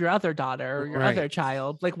taking care of your other daughter or your other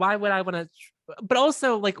child. Like, why would I want to? But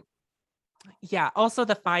also, like, also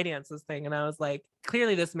the finances thing. And I was like,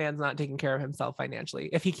 clearly this man's not taking care of himself financially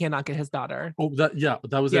if he cannot get his daughter. Oh, that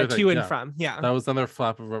was to and from. Yeah, that was another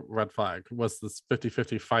flap of a red flag. Was this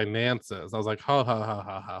 50-50 finances? I was like, hold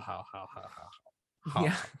on.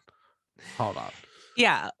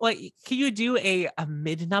 Yeah, like, can you do a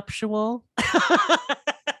mid-nuptial?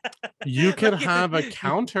 You could have a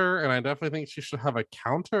counter, and I definitely think she should have a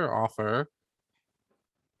counter offer.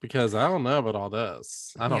 Because I don't know about all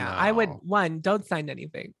this. I don't know. I would, don't sign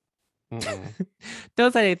anything.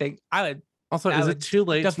 Don't sign anything. I would. Also, is it too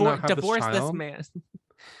late to not have divorce this this man?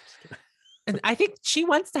 And I think she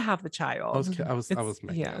wants to have the child. I was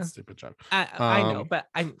making a stupid joke. I know, but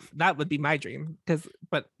that would be my dream.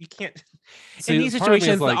 But you can't. In these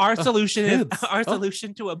situations, like, our solution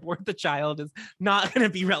solution to abort the child is not going to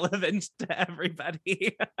be relevant to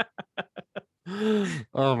everybody.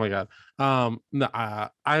 Oh my god. No,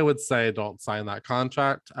 I would say don't sign that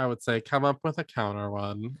contract. I would say come up with a counter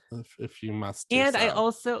one if you must. And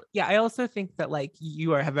so. I also think that, like,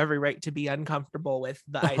 you have every right to be uncomfortable with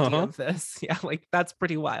the idea of this. Yeah, like, that's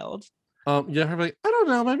pretty wild. Yeah, like, I don't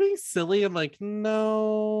know, am I being silly? I'm like,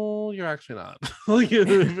 no, you're actually not. Like,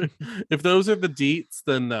 if those are the deets,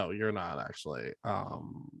 then no, you're not actually.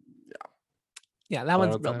 Yeah, that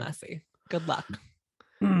one's real messy. Good luck.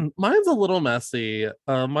 Mine's a little messy.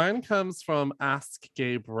 Mine comes from Ask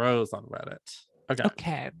Gabe Rose on Reddit.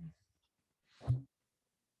 Okay.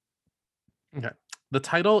 The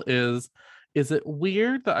title is it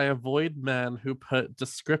weird that I avoid men who put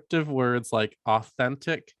descriptive words like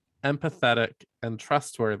authentic, empathetic, and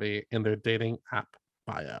trustworthy in their dating app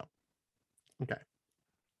bio?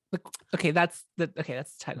 Okay, that's the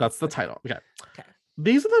title. That's the title. Okay.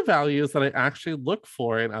 These are the values that I actually look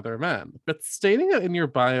for in other men, but stating it in your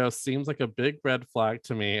bio seems like a big red flag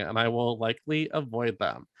to me, and I will likely avoid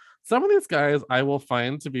them. Some of these guys I will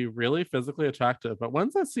find to be really physically attractive, but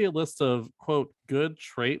once I see a list of, quote, good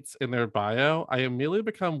traits in their bio, I immediately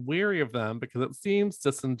become weary of them because it seems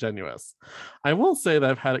disingenuous. I will say that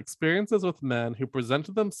I've had experiences with men who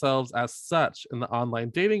presented themselves as such in the online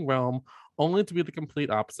dating realm, only to be the complete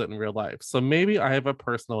opposite in real life. So maybe I have a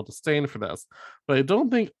personal disdain for this, but I don't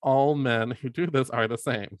think all men who do this are the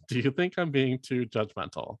same. Do you think I'm being too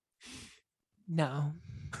judgmental? No.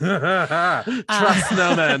 Trust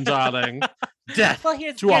no man, darling. Death. Well,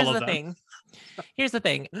 here's the thing. Here's the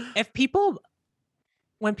thing.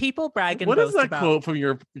 When people brag and what boast is that about, quote from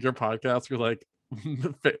your podcast? You're like,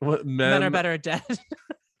 men are better dead.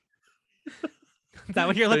 Is that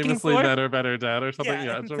what you're looking for? Men are better dead or something?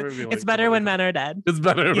 Yeah, it's better when men are dead. It's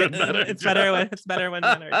better when men are dead. It's better when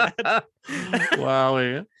men are dead.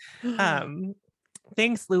 Wowie.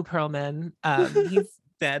 Thanks, Lou Pearlman. He's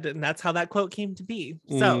dead, and that's how that quote came to be.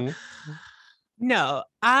 So no,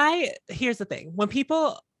 here's the thing.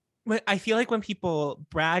 I feel like when people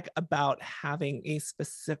brag about having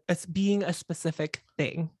being a specific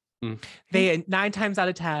thing, they 9 times out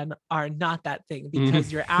of 10 are not that thing,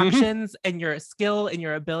 because your actions and your skill and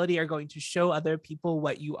your ability are going to show other people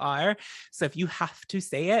what you are. So if you have to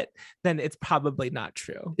say it, then it's probably not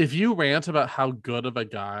true. If you rant about how good of a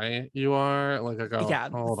guy you are, like I go, yeah,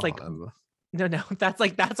 hold it's on. No, that's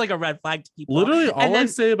like a red flag to people. Literally, all I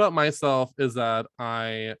say about myself is that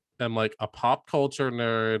I am like a pop culture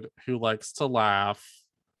nerd who likes to laugh.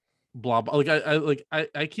 Blah blah. Like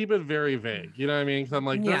I keep it very vague. You know what I mean? Because I'm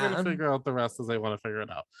like, they're gonna figure out the rest as they want to figure it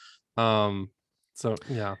out. So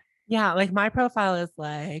yeah. Yeah, like my profile is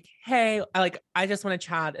like, hey, I just want to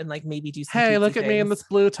chat and like maybe do some. Hey, look at me in this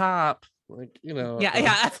blue top. Like, you know.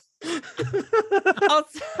 Yeah.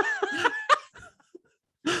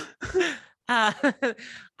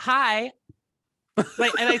 Hi.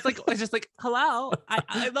 Like, and it's just like, hello.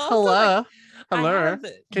 Hello. Hello.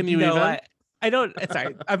 Can you even? I don't.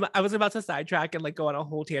 Sorry, I was about to sidetrack and like go on a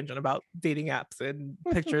whole tangent about dating apps and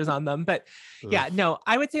pictures on them, but yeah, no,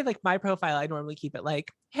 I would say like my profile, I normally keep it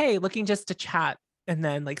like, hey, looking just to chat and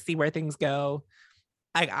then like see where things go.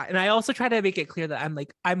 And I also try to make it clear that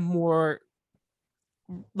I'm more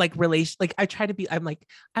like I try to be. I'm like,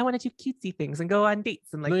 I want to do cutesy things and go on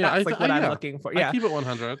dates and like that's like what I'm looking for. Yeah, I keep it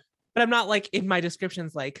 100. But I'm not like in my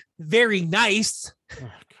descriptions like very nice.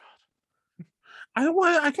 Oh,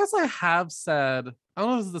 I guess I have said, I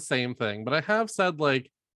don't know if it's the same thing, but I have said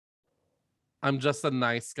like I'm just a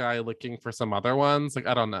nice guy looking for some other ones. Like,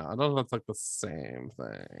 I don't know. I don't know if that's like the same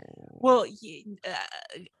thing. Well,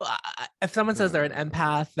 if someone says they're an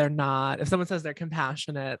empath, they're not. If someone says they're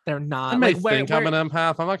compassionate, they're not. I may think I'm an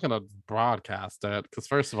empath. I'm not going to broadcast it because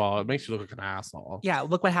first of all, it makes you look like an asshole. Yeah,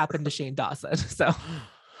 look what happened to Shane Dawson. So.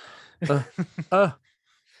 Yeah.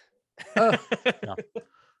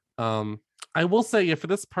 I will say, for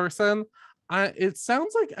this person, it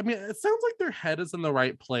sounds like their head is in the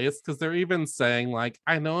right place, because they're even saying like,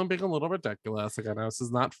 I know I'm being a little ridiculous. Like, I know this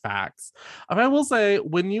is not facts. I will say,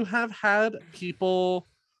 when you have had people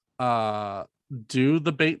do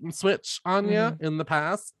the bait and switch on you in the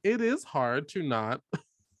past, it is hard to not,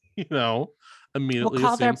 immediately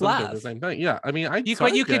call their assume bluff. The same thing. Yeah, I mean,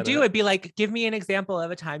 what you could do would be like, give me an example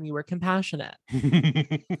of a time you were compassionate.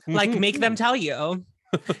 Like, make them tell you.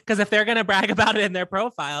 Because if they're gonna brag about it in their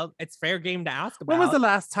profile, it's fair game to ask about. When was the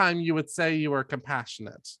last time you would say you were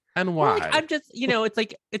compassionate, and why? Well, I'm just, it's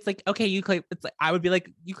like okay, you claim. It's like I would be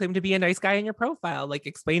like, you claim to be a nice guy in your profile. Like,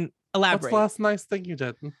 explain, elaborate. What's the last nice thing you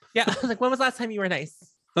did? Yeah, like, when was the last time you were nice?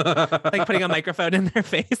 Like putting a microphone in their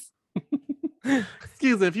face.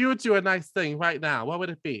 Excuse me, if you would do a nice thing right now, what would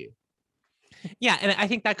it be? Yeah, and I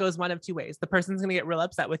think that goes one of two ways. The person's gonna get real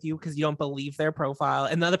upset with you because you don't believe their profile,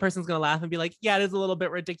 and the other person's gonna laugh and be like, "Yeah, it is a little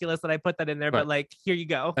bit ridiculous that I put that in there, but like, here you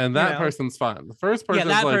go." And that person's fine. The first person,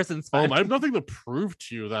 person's fine. Oh, I have nothing to prove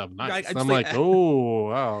to you that I'm nice. I'm like, oh,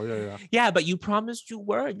 wow, yeah. Yeah, but you promised you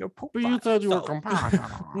were in your profile. But you said you were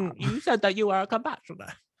compassionate. You said that you are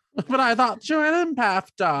compassionate. But I thought you were an empath,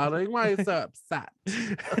 darling. Why are you so upset?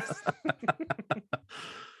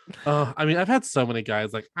 I mean, I've had so many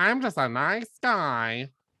guys like, I'm just a nice guy.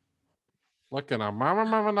 looking at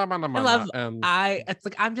it's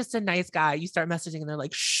like, I'm just a nice guy. You start messaging and they're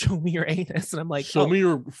like, show me your anus. And I'm like, show me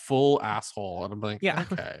your full asshole. And I'm like, yeah,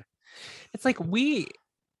 okay. It's like, what?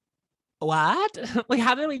 Like,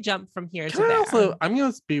 how did we jump from here to there? Also, I'm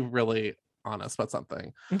going to be really honest about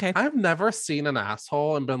something. Okay. I've never seen an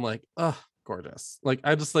asshole and been like, ugh, gorgeous. Like,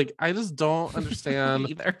 I just don't understand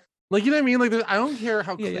either. Like, you know what I mean? Like, I don't care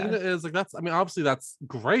how clean it is. Like, obviously that's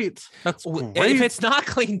great. That's great. If it's not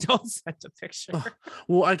clean, don't send a picture.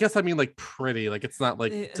 Well, I guess I mean like pretty. Like, it's not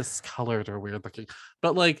like discolored or weird looking.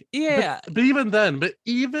 But like, yeah. But even then,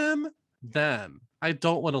 I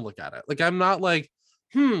don't want to look at it. Like, I'm not like,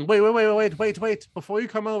 wait. Before you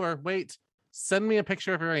come over, wait. Send me a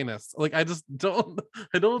picture of your anus. Like, I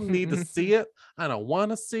don't need to see it. I don't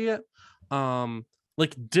want to see it.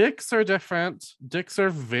 Like, dicks are different. Dicks are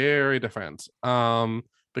very different.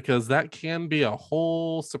 Because that can be a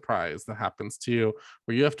whole surprise that happens to you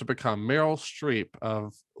where you have to become Meryl Streep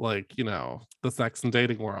of, like, you know, the sex and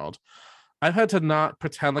dating world. I've had to not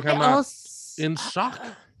pretend like I'm not in shock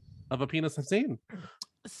of a penis I've seen.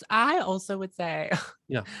 I also would say,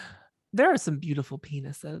 yeah, there are some beautiful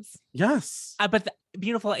penises. Yes. But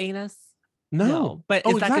beautiful anus. No, but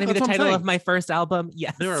is that going to be the title of my first album?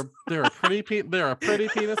 Yes. There are pretty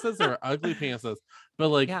penises, there are ugly penises, but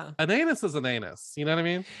like an anus is an anus. You know what I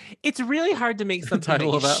mean? It's really hard to make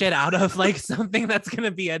something that you shit out of, like something that's going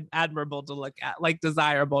to be admirable to look at, like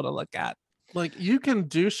desirable to look at. Like, you can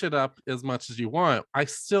do shit up as much as you want. I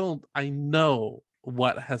know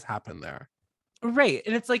what has happened there. Right,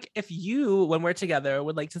 and it's like, if you, when we're together,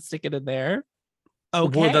 would like to stick it in there.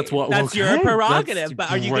 Okay, well, that's your prerogative. But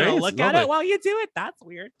are you gonna look at it while you do it? That's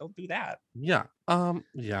weird. Don't do that. Yeah.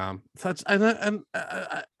 Yeah. Such and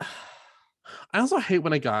I also hate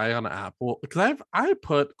when a guy on Apple, because I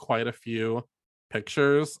put quite a few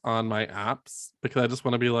pictures on my apps because I just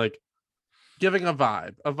want to be like giving a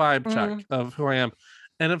vibe check of who I am.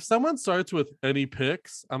 And if someone starts with any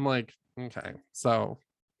pics, I'm like, okay, so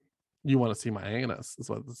you want to see my anus is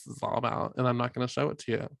what this is all about, and I'm not going to show it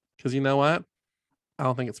to you because you know what? I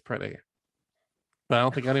don't think it's pretty, but I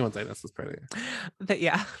don't think anyone's anus is pretty.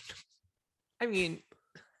 Yeah. I mean,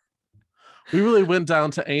 we really went down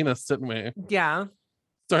to anus, didn't we? Yeah.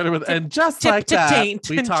 Started with, and just like that,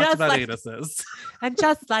 we talked about anuses. And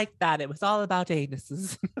just like that, it was all about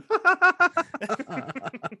anuses.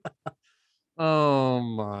 Oh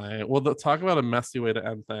my. Well, talk about a messy way to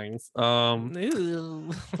end things.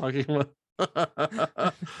 Talking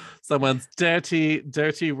about someone's dirty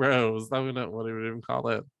rose. I don't know what do we even call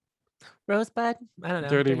it. Rosebud? I don't know.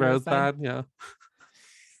 Dirty rosebud, yeah.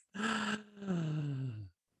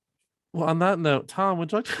 Well, on that note, Tom,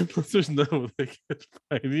 would you like to let listeners know they can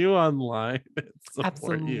find you online and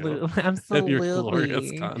support you and your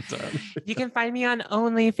glorious content? You can find me on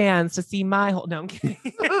OnlyFans to see my whole. No, I'm kidding.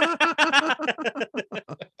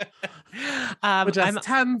 For just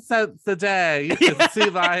 10 cents a day, you can see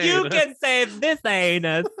my anus. You can save this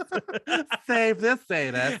anus. Save this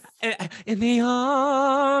anus. In the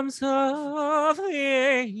arms of the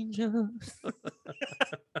angels.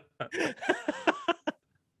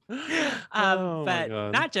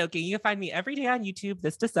 But not joking, you can find me every day on YouTube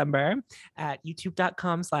this December at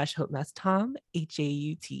youtube.com/HoteMessTom,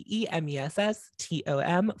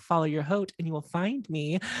 HAUTEMESSTOM. Follow your hote and you will find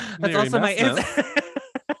me. That's also my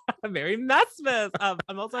Mary Messmas.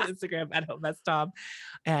 I'm also on Instagram at HoteMessTom,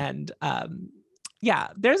 and yeah,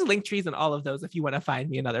 there's link trees in all of those if you want to find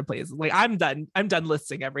me in other places. Like, I'm done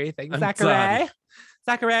listing everything. Zachary,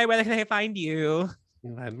 where can I find you? You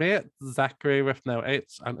can find me at Zachary with no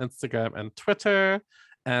H on Instagram and Twitter.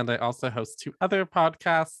 And I also host 2 other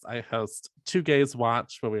podcasts. I host Two Gays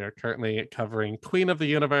Watch, where we are currently covering Queen of the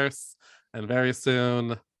Universe, and very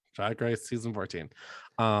soon Drag Race season 14.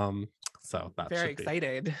 So that's very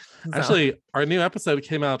excited. Actually, our new episode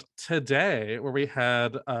came out today, where we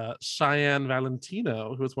had Cheyenne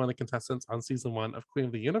Valentino, who was one of the contestants on season 1 of Queen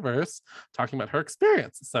of the Universe, talking about her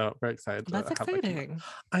experience. So very excited. That's exciting.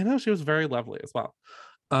 I know, she was very lovely as well.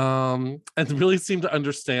 And really seemed to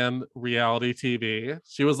understand reality TV.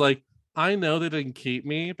 She was like, I know they didn't keep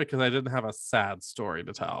me because I didn't have a sad story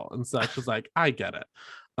to tell. And so she was like, I get it.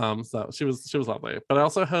 So she was lovely. But I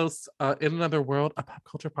also host In Another World, a pop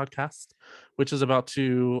culture podcast, which is I've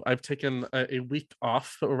taken a week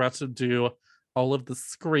off, but we're about to do all of the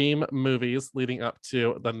Scream movies leading up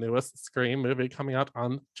to the newest Scream movie coming out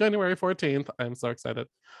on January 14th. I'm so excited.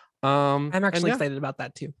 I'm actually excited about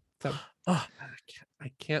that too. So I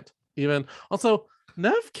can't even. Also,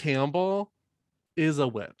 Neve Campbell is a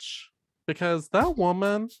witch, because that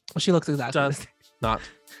woman, she looks exactly not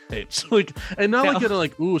age. Like, and not like,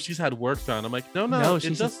 like, ooh, she's had work done. I'm like, no, it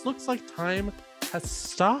just looks like time has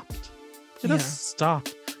stopped. It has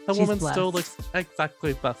stopped. That woman still looks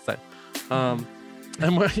exactly the same.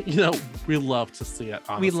 And we love to see it,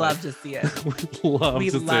 honestly. We love to see it. We love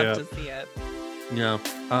to see it. Yeah.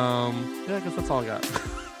 I guess that's all I got.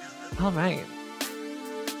 All right.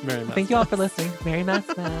 Merry Mass. Thank you all for listening. Merry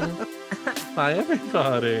Massmas. Bye,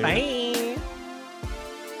 everybody. Bye.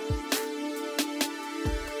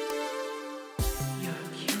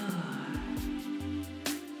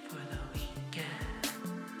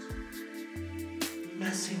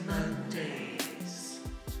 Messy Mondays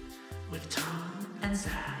with Tom and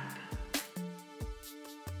Zach.